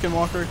 suck it, Chicken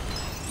Walker.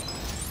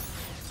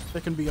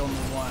 There can be only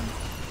one.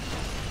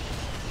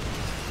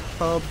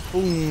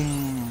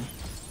 Boom.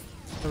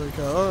 There we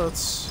go.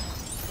 That's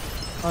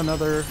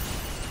another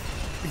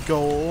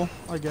goal,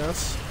 I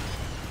guess.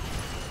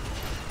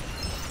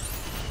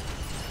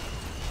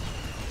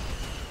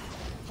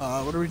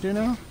 What do we do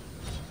now?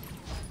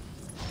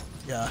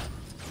 Yeah.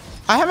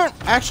 I haven't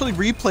actually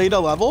replayed a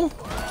level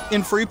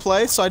in free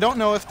play, so I don't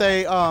know if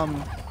they, it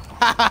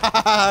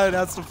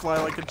has to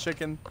fly like a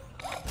chicken.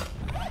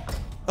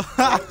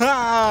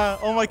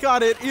 Oh my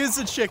god, it is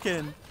a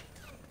chicken!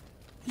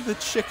 The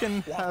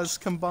chicken has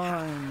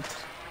combined.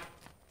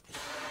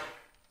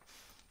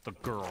 The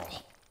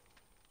girl.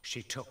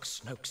 She took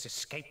Snoke's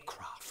escape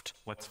craft.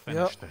 Let's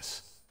finish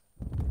this.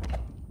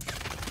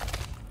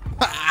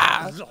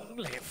 Long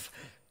live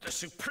the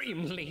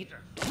Supreme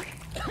Leader.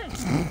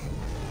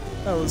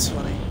 That was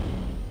funny.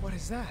 What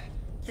is that?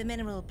 The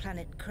mineral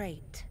planet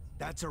Crate.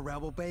 That's a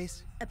rebel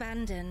base?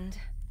 Abandoned,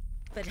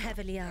 but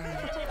heavily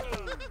armed.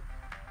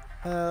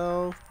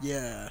 Hell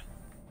yeah.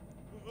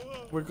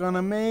 We're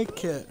gonna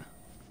make it.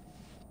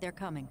 They're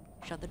coming.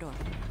 Shut the door.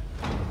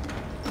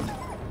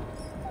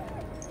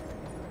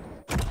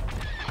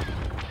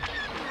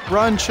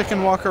 Run,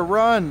 Chicken Walker,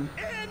 run!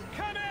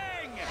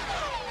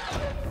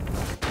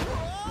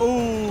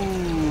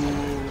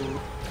 Ooh,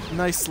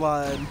 nice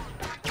slide.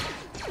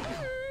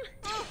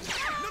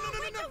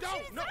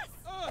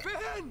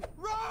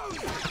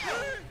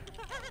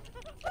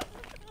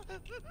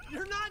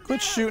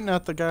 Quit shooting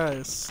at the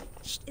guys.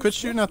 Quit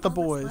shooting at the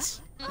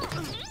boys. I'm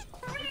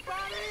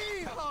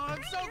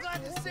so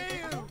glad to see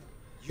you!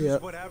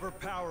 Use whatever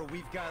power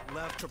we've got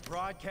left to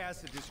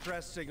broadcast a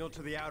distress signal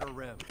to the Outer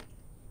Rim.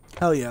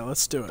 Hell yeah,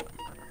 let's do it.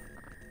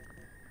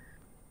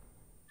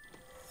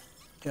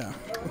 Yeah,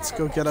 let's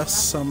go get us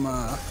some,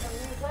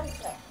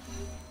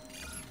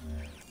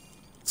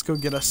 let's go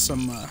get us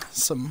some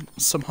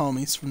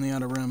homies from the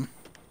Outer Rim.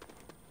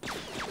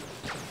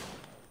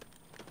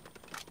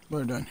 What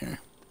are we doing here?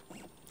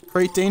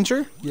 Great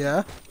danger?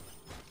 Yeah.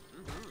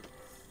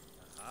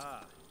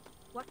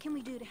 What can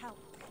we do to help?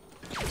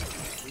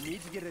 We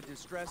need to get a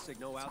distress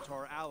signal out to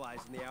our allies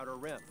in the Outer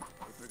Rim.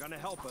 If they're gonna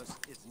help us,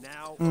 it's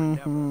now or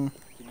never. Can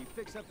you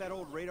fix up that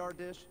old radar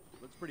dish?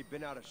 Looks pretty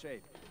bent out of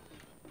shape.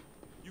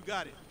 You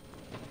got it.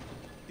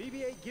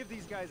 BB-8, give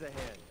these guys a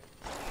hand.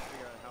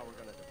 Figure out how we're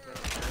gonna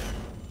defend.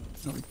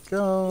 There we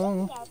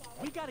go.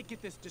 We gotta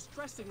get this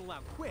distress signal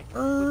out quick.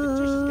 But the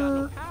dish has got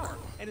no power,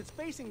 and it's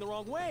facing the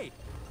wrong way.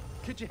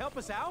 Could you help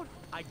us out?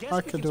 I guess I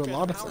we could can do a spare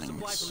lot the of power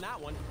supply things. from that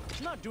one.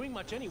 It's not doing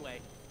much anyway.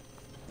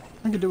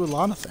 I can do a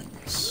lot of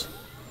things.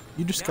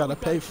 You just Now gotta we've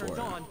got pay it for turned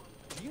it. on.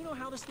 Do you know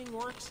how this thing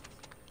works?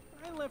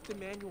 I left the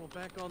manual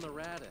back on the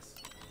Radis.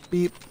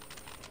 Beep.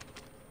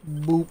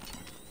 Boop.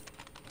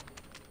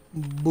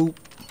 Boop.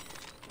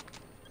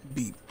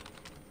 Beep.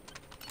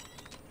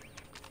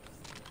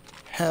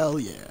 Hell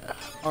yeah.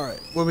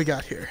 Alright, what we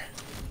got here?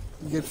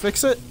 You can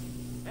fix it?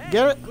 Hey,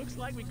 Get it? Looks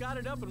like we got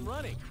it up and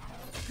running.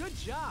 Good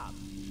job.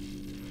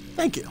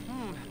 Thank you.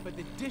 But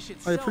the dish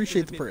itself I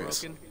appreciate is a the bit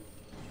praise. broken.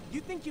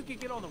 You think you could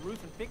get on the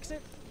roof and fix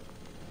it?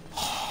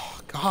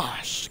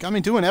 Gosh, got me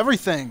doing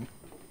everything.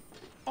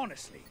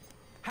 Honestly.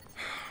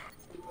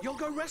 You'll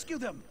go rescue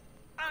them.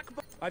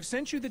 I've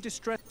sent you the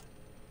distress.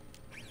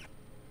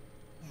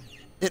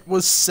 It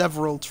was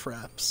several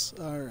traps.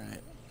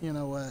 Alright, you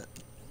know what?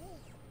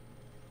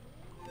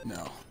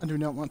 No, I do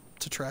not want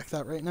to track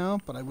that right now,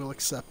 but I will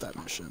accept that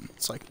mission,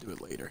 so I can do it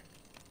later.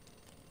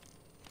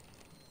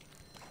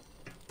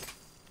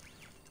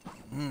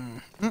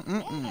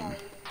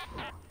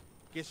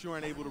 Guess you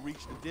aren't able to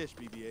reach the dish,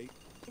 BB-8.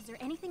 Is there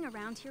anything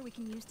around here we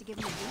can use to give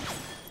him a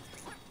boost?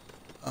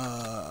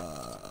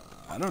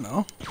 I don't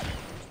know.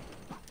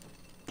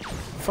 The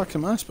fuck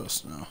am I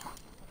supposed to know?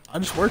 I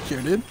just work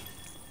here, dude.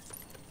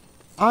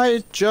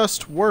 I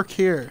just work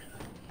here.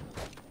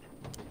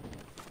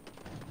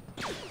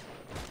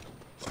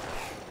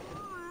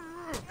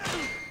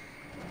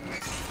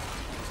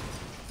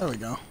 There we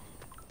go.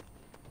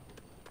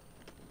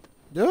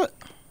 Do it.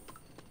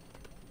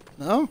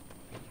 No?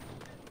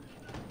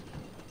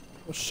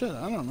 Well, shit,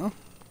 I don't know.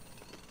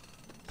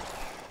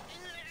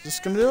 Is this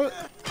gonna do it?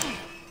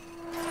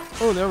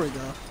 Oh, there we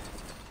go.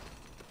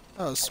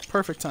 That was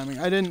perfect timing.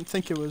 I didn't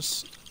think it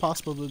was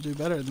possible to do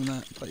better than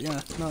that, but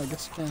yeah, no, I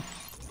guess you can.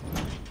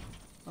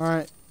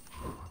 Alright.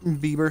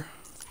 Bieber.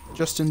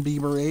 Justin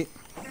Bieber 8.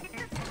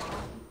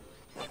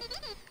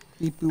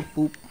 Beep boop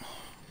boop.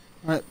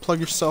 Alright, plug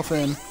yourself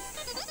in.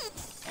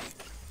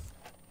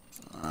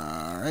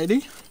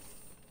 Alrighty.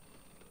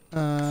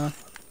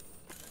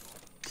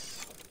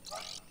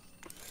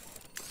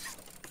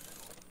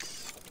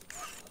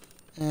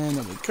 And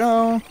there we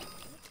go.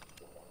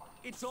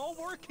 It's all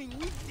working.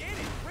 We did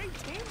it. Great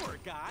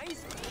teamwork,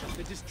 guys.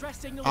 The distress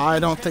signal. I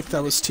don't think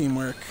that was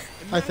teamwork.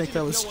 I think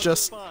that was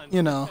just,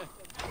 you know.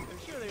 I'm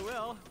sure they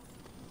will.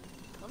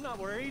 I'm not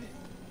worried.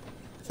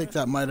 I think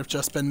that might have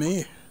just been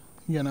me.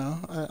 You know,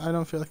 I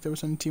don't feel like there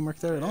was any teamwork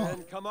there at all.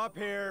 And come up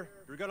here.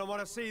 You're gonna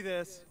want to see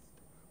this.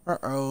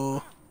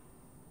 Uh-oh.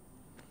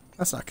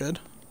 That's not good.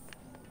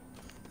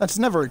 That's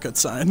never a good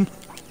sign.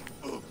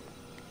 Well,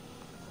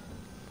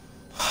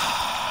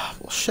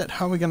 shit,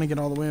 how are we gonna get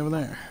all the way over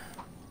there?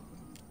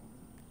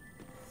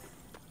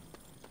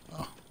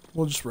 Oh,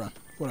 we'll just run.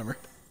 Whatever.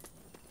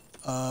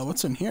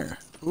 What's in here?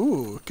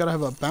 Ooh, gotta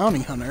have a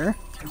bounty hunter.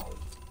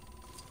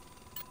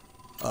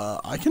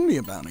 I can be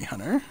a bounty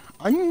hunter.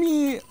 I can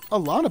be a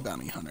lot of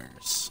bounty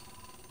hunters.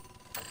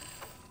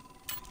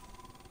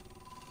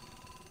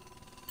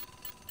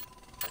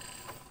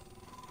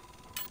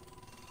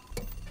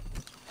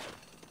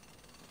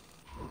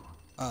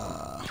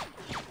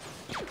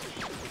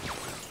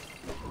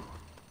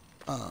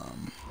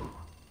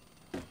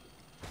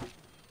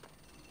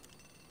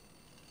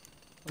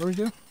 What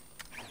do we do?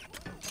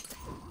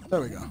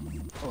 There we go.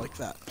 I like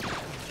that.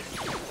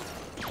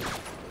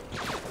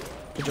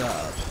 Good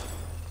job.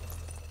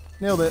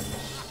 Nailed it.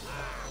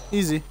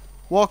 Easy.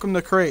 Welcome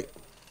to Crate.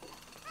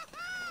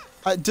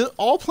 Do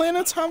all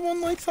planets have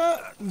one like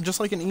that? Just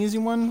like an easy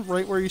one,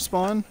 right where you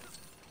spawn?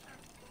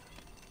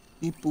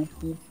 Beep, boop,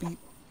 boop, beep.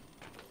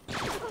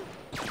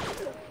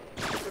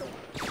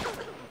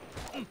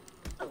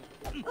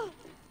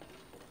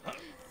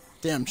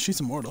 Damn, she's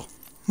immortal.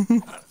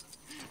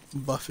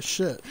 Buff as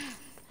shit.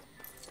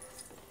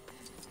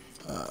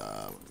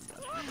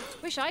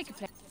 Wish I could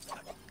play.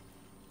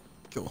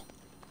 Cool.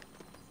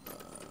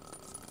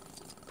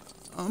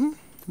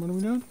 What are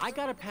we doing? I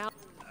got a pound.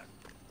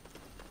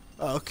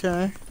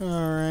 Okay.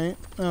 Alright.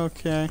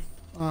 Okay.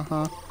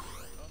 Uh-huh.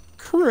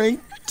 Great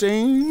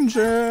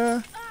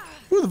danger.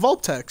 Ooh, the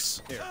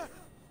Vulptex.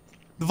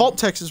 The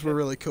Vulptexes were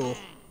really cool.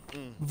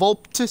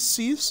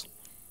 Vulptices?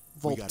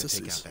 We gotta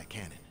take out that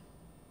cannon.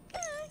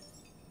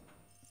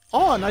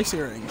 Oh, nice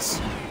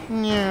earrings.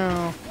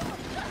 Yeah.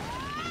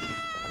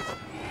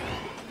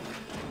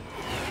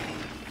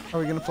 Are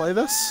we gonna play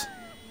this?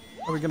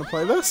 Are we gonna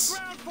play this?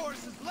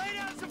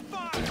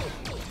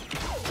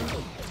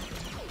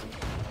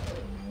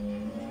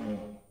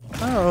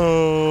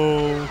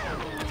 Oh.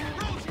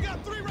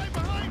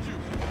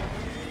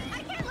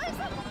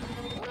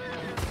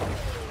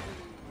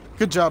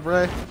 Good job,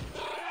 Ray.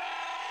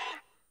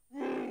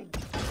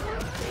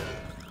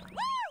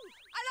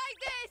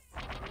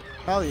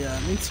 Hell yeah,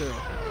 me too.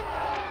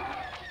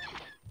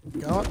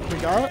 Got it? We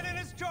got it?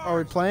 Are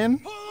we playing?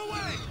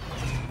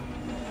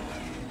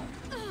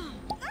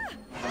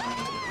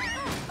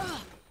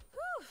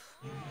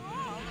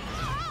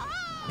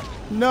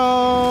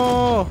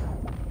 No!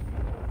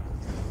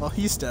 Well,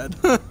 he's dead.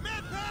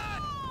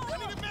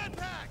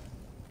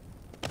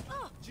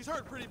 She's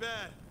hurt pretty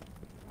bad.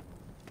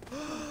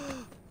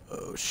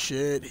 Oh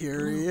shit,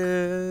 here he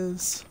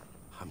is.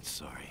 I'm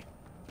sorry.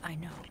 I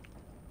know.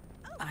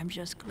 I'm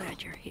just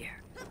glad you're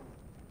here.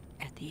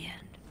 At the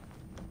end.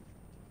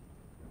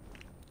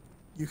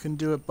 You can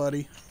do it,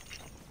 buddy.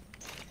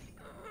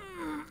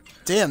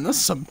 Damn, this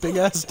is some big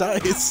ass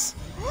dice.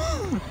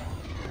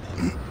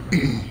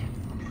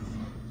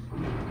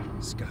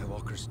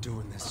 Skywalker's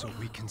doing this so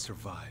we can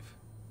survive.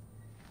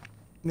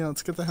 Yeah,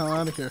 let's get the hell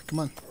out of here. Come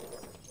on.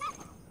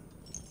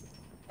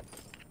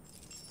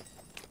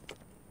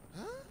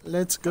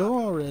 Let's go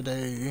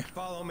already.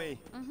 Follow me.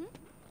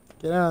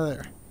 Get out of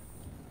there.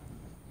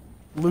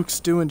 Luke's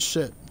doing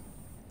shit.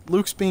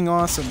 Luke's being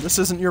awesome. This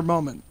isn't your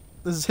moment.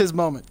 This is his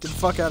moment. Get the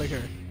fuck out of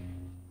here.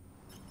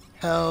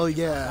 Hell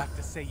yeah. Have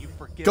to say you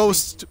forgive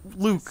Ghost me.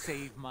 Luke.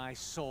 Save my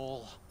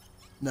soul.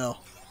 No.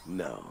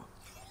 No.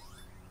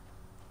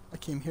 I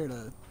came here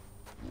to...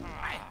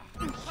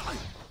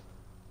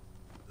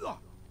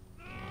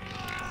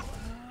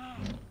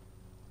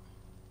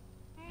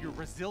 Your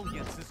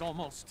resilience is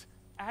almost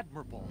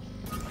admirable.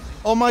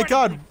 Oh my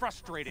god.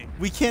 Frustrating.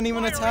 We can't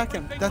even attack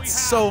him. That's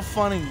so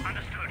funny.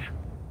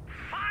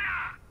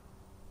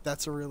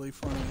 That's really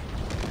funny.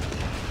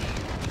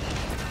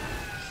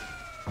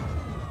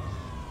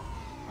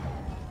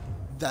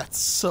 That's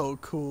so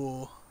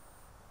cool.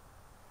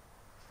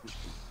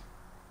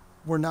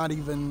 We're not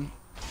even...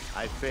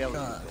 I failed you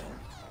then.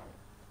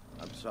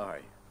 I'm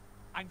sorry.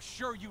 I'm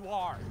sure you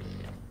are.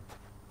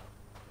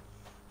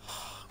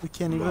 We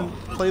can't even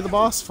play the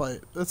boss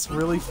fight. That's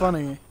really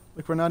funny.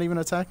 Like, we're not even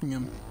attacking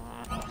him.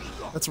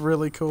 That's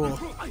really cool.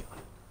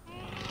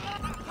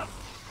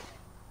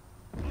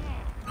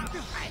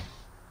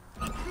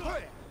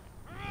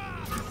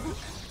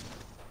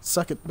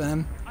 Suck it,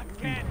 Ben.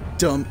 You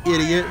dumb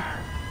idiot. Of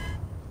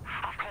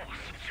course,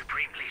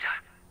 Supreme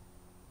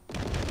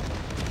Leader.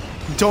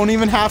 Don't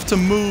even have to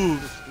move.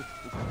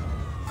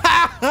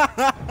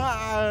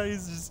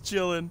 He's just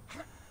chilling.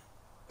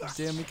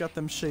 Damn, he got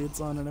them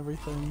shades on and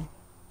everything.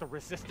 The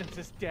Resistance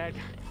is dead.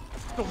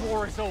 The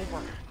war is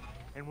over.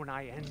 And when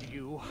I end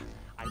you,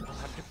 I will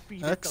have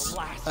defeated the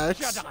Last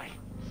Jedi.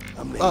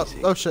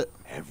 Amazing. Oh shit.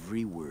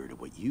 Every word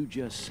of what you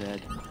just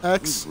said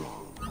X. is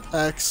wrong.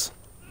 X.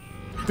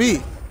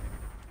 B.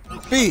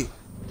 B.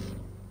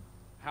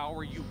 How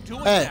are you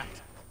doing A. that?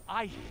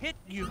 I hit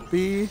you.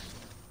 B.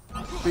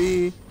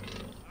 B.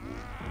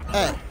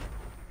 A.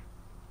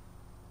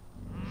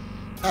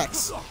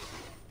 X.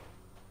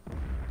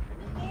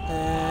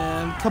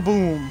 And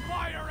kaboom.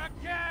 Fire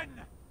again.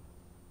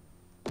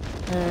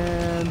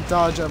 And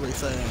dodge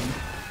everything.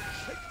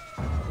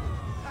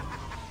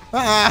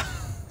 Ah!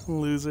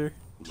 Loser.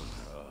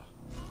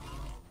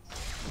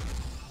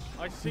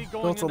 I see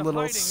going Built a into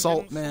little hiding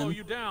salt didn't slow man.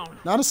 you down.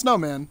 Not a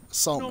snowman, a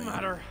salt No man.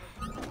 matter.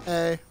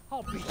 A,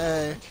 I'll beat you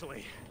A,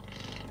 eventually.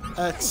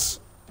 X,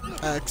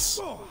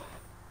 X,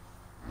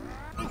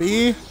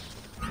 B,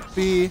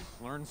 B,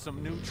 Learn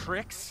some new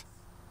tricks.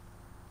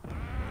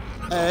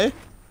 A,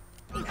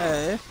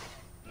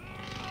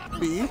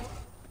 B,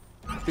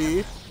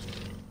 B,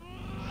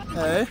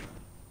 A,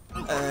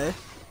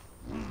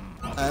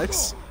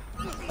 X,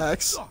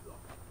 X,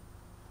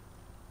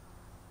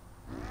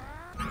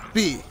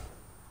 B.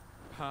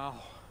 How?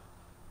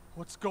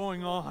 What's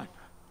going on?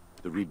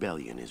 The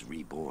rebellion is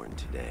reborn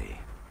today.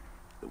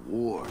 The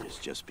war is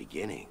just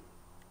beginning.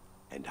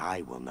 And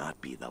I will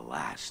not be the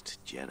last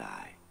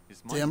Jedi.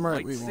 Damn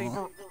right we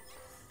won't.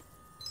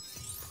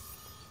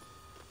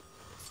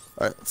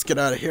 Alright, let's get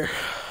out of here.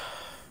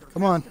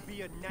 Come on.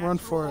 Run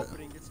for it.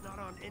 It's not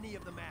on any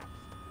of the maps.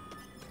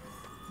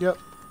 Yep.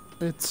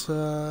 It's,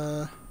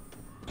 I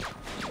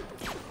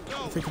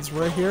think it's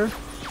right here.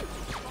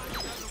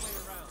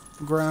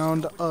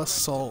 Ground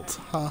assault.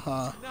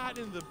 Haha. Not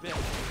in the bit.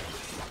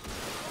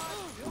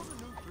 Build a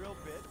new drill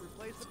bit,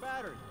 replace the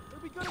battery.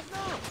 It'll be good as new.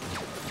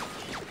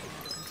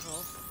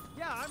 Control.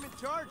 Yeah, I'm in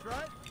charge,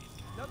 right?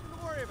 Nothing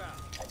to worry about.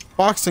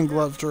 Boxing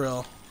glove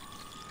drill.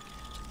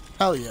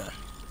 Hell yeah.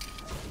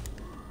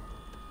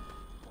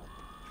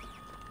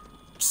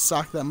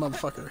 Sock that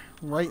motherfucker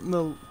right in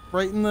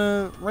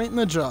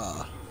the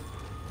jaw.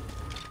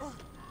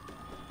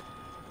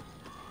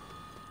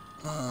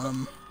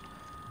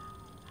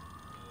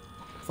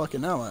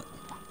 Fucking hell it.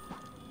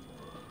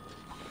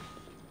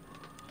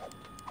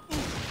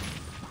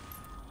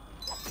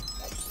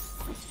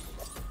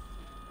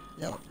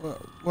 Yeah,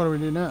 what do we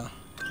do now?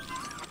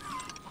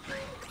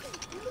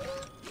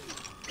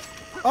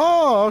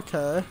 Oh,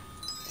 okay.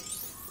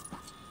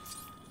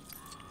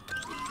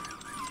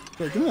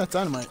 Yeah, give me that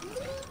dynamite.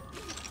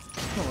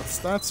 Oh, what's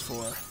that's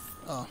for?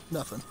 Oh,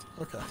 nothing.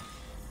 Okay.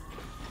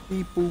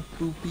 Beep boop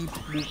boop beep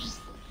boop.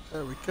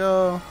 There we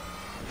go.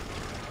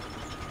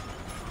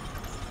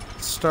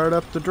 Start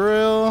up the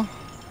drill.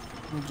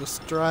 We'll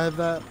just drive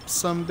that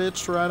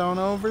sumbitch right on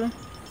over.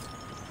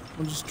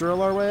 We'll just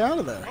drill our way out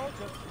of there. Oh,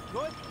 just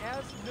good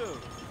as new.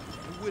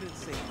 You wouldn't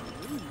say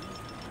new.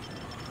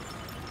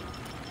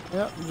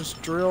 Yep, we'll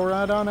just drill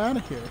right on out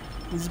of here.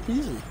 Easy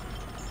peasy.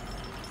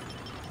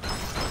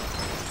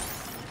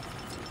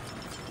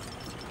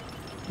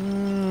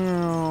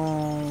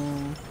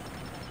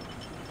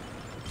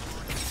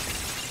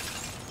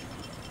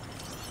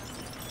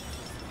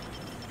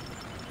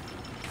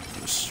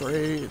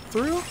 Straight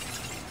through.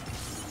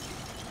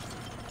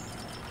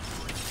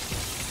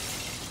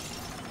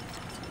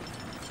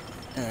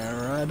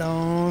 And right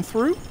on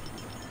through.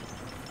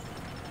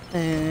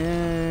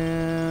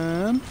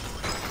 And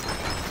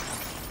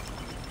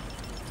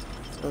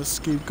let's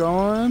keep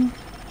going.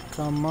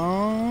 Come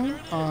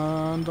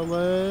on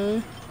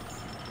delay.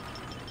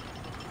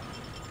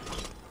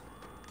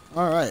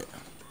 Alright.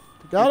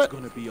 Got it? It's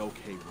gonna be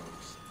okay,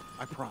 Rose.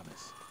 I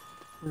promise.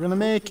 We're gonna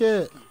make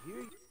it.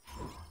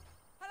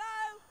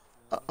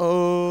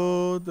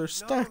 Uh-oh, they're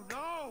stuck.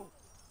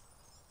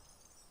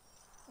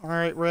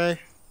 Alright, Ray.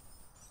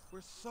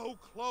 We're so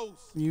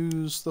close.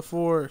 Use the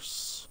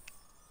Force.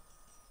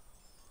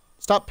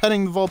 Stop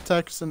petting the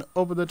Voltex and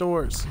open the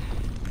doors.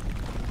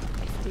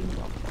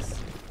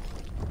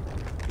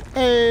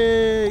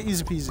 Hey,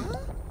 easy peasy.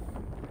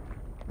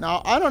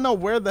 Now, I don't know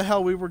where the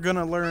hell we were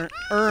gonna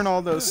earn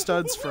all those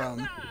studs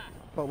from,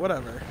 but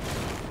whatever.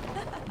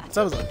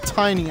 That was a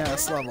tiny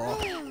ass level.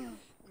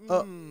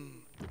 Oh,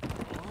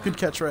 good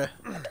catch, Ray.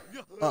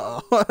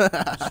 Uh-oh.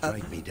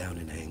 Strike me down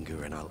in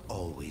anger and I'll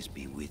always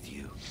be with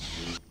you.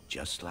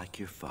 Just like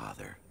your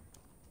father.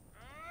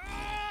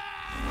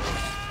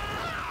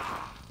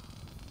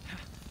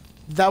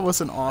 That was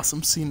an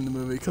awesome scene in the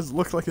movie because it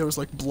looked like there was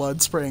like blood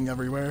spraying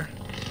everywhere.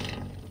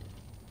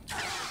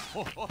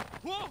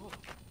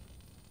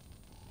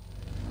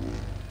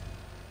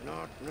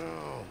 Not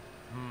now.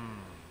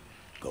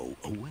 Go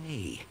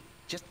away.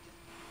 Just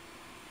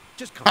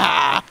come.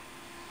 Ah!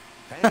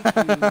 Thank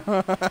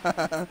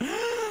you.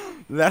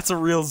 That's a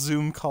real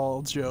Zoom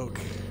call joke.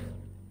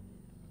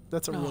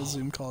 That's a real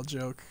Zoom call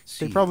joke.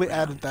 They probably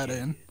added that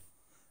in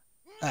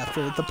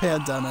after the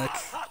pandemic.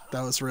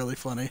 That was really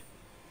funny.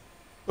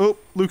 Oh,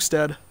 Luke's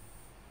dead.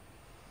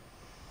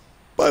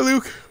 Bye,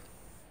 Luke.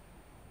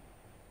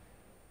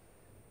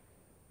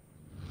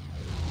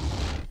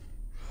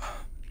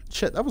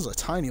 Shit, that was a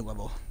tiny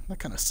level. That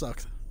kind of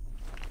sucked.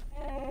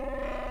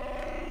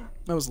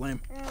 That was lame.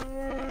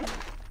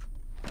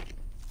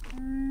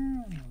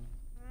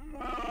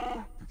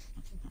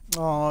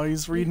 Oh,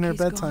 he's reading her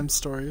bedtime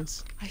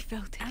stories. I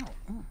felt it. Ow.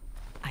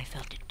 I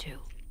felt it too.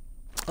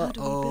 How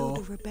do we build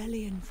a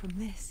rebellion from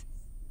this?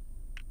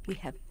 We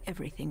have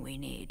everything we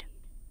need.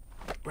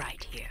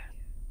 Right here.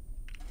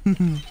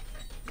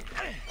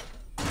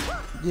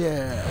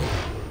 Yeah.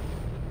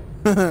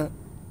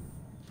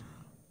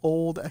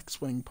 Old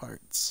X-Wing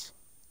parts.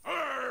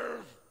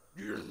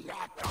 You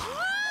lot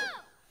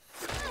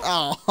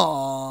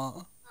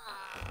Oh,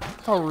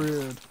 how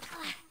rude.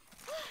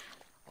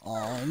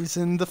 Oh, he's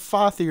in the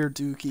Fathier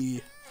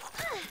dookie.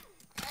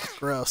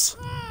 Gross.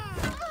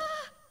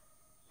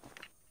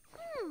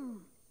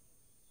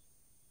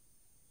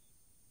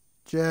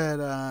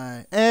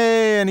 Jedi.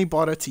 Hey, and he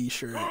bought a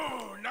t-shirt.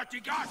 Oh, naughty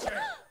gossip!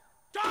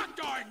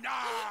 Doctor,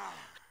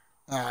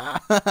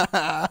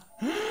 Ah.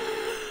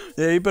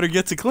 Yeah, you better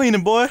get to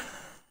cleaning, boy.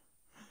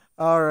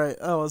 Alright,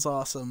 that was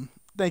awesome.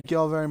 Thank you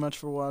all very much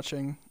for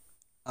watching.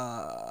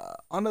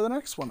 On to the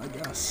next one, I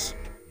guess.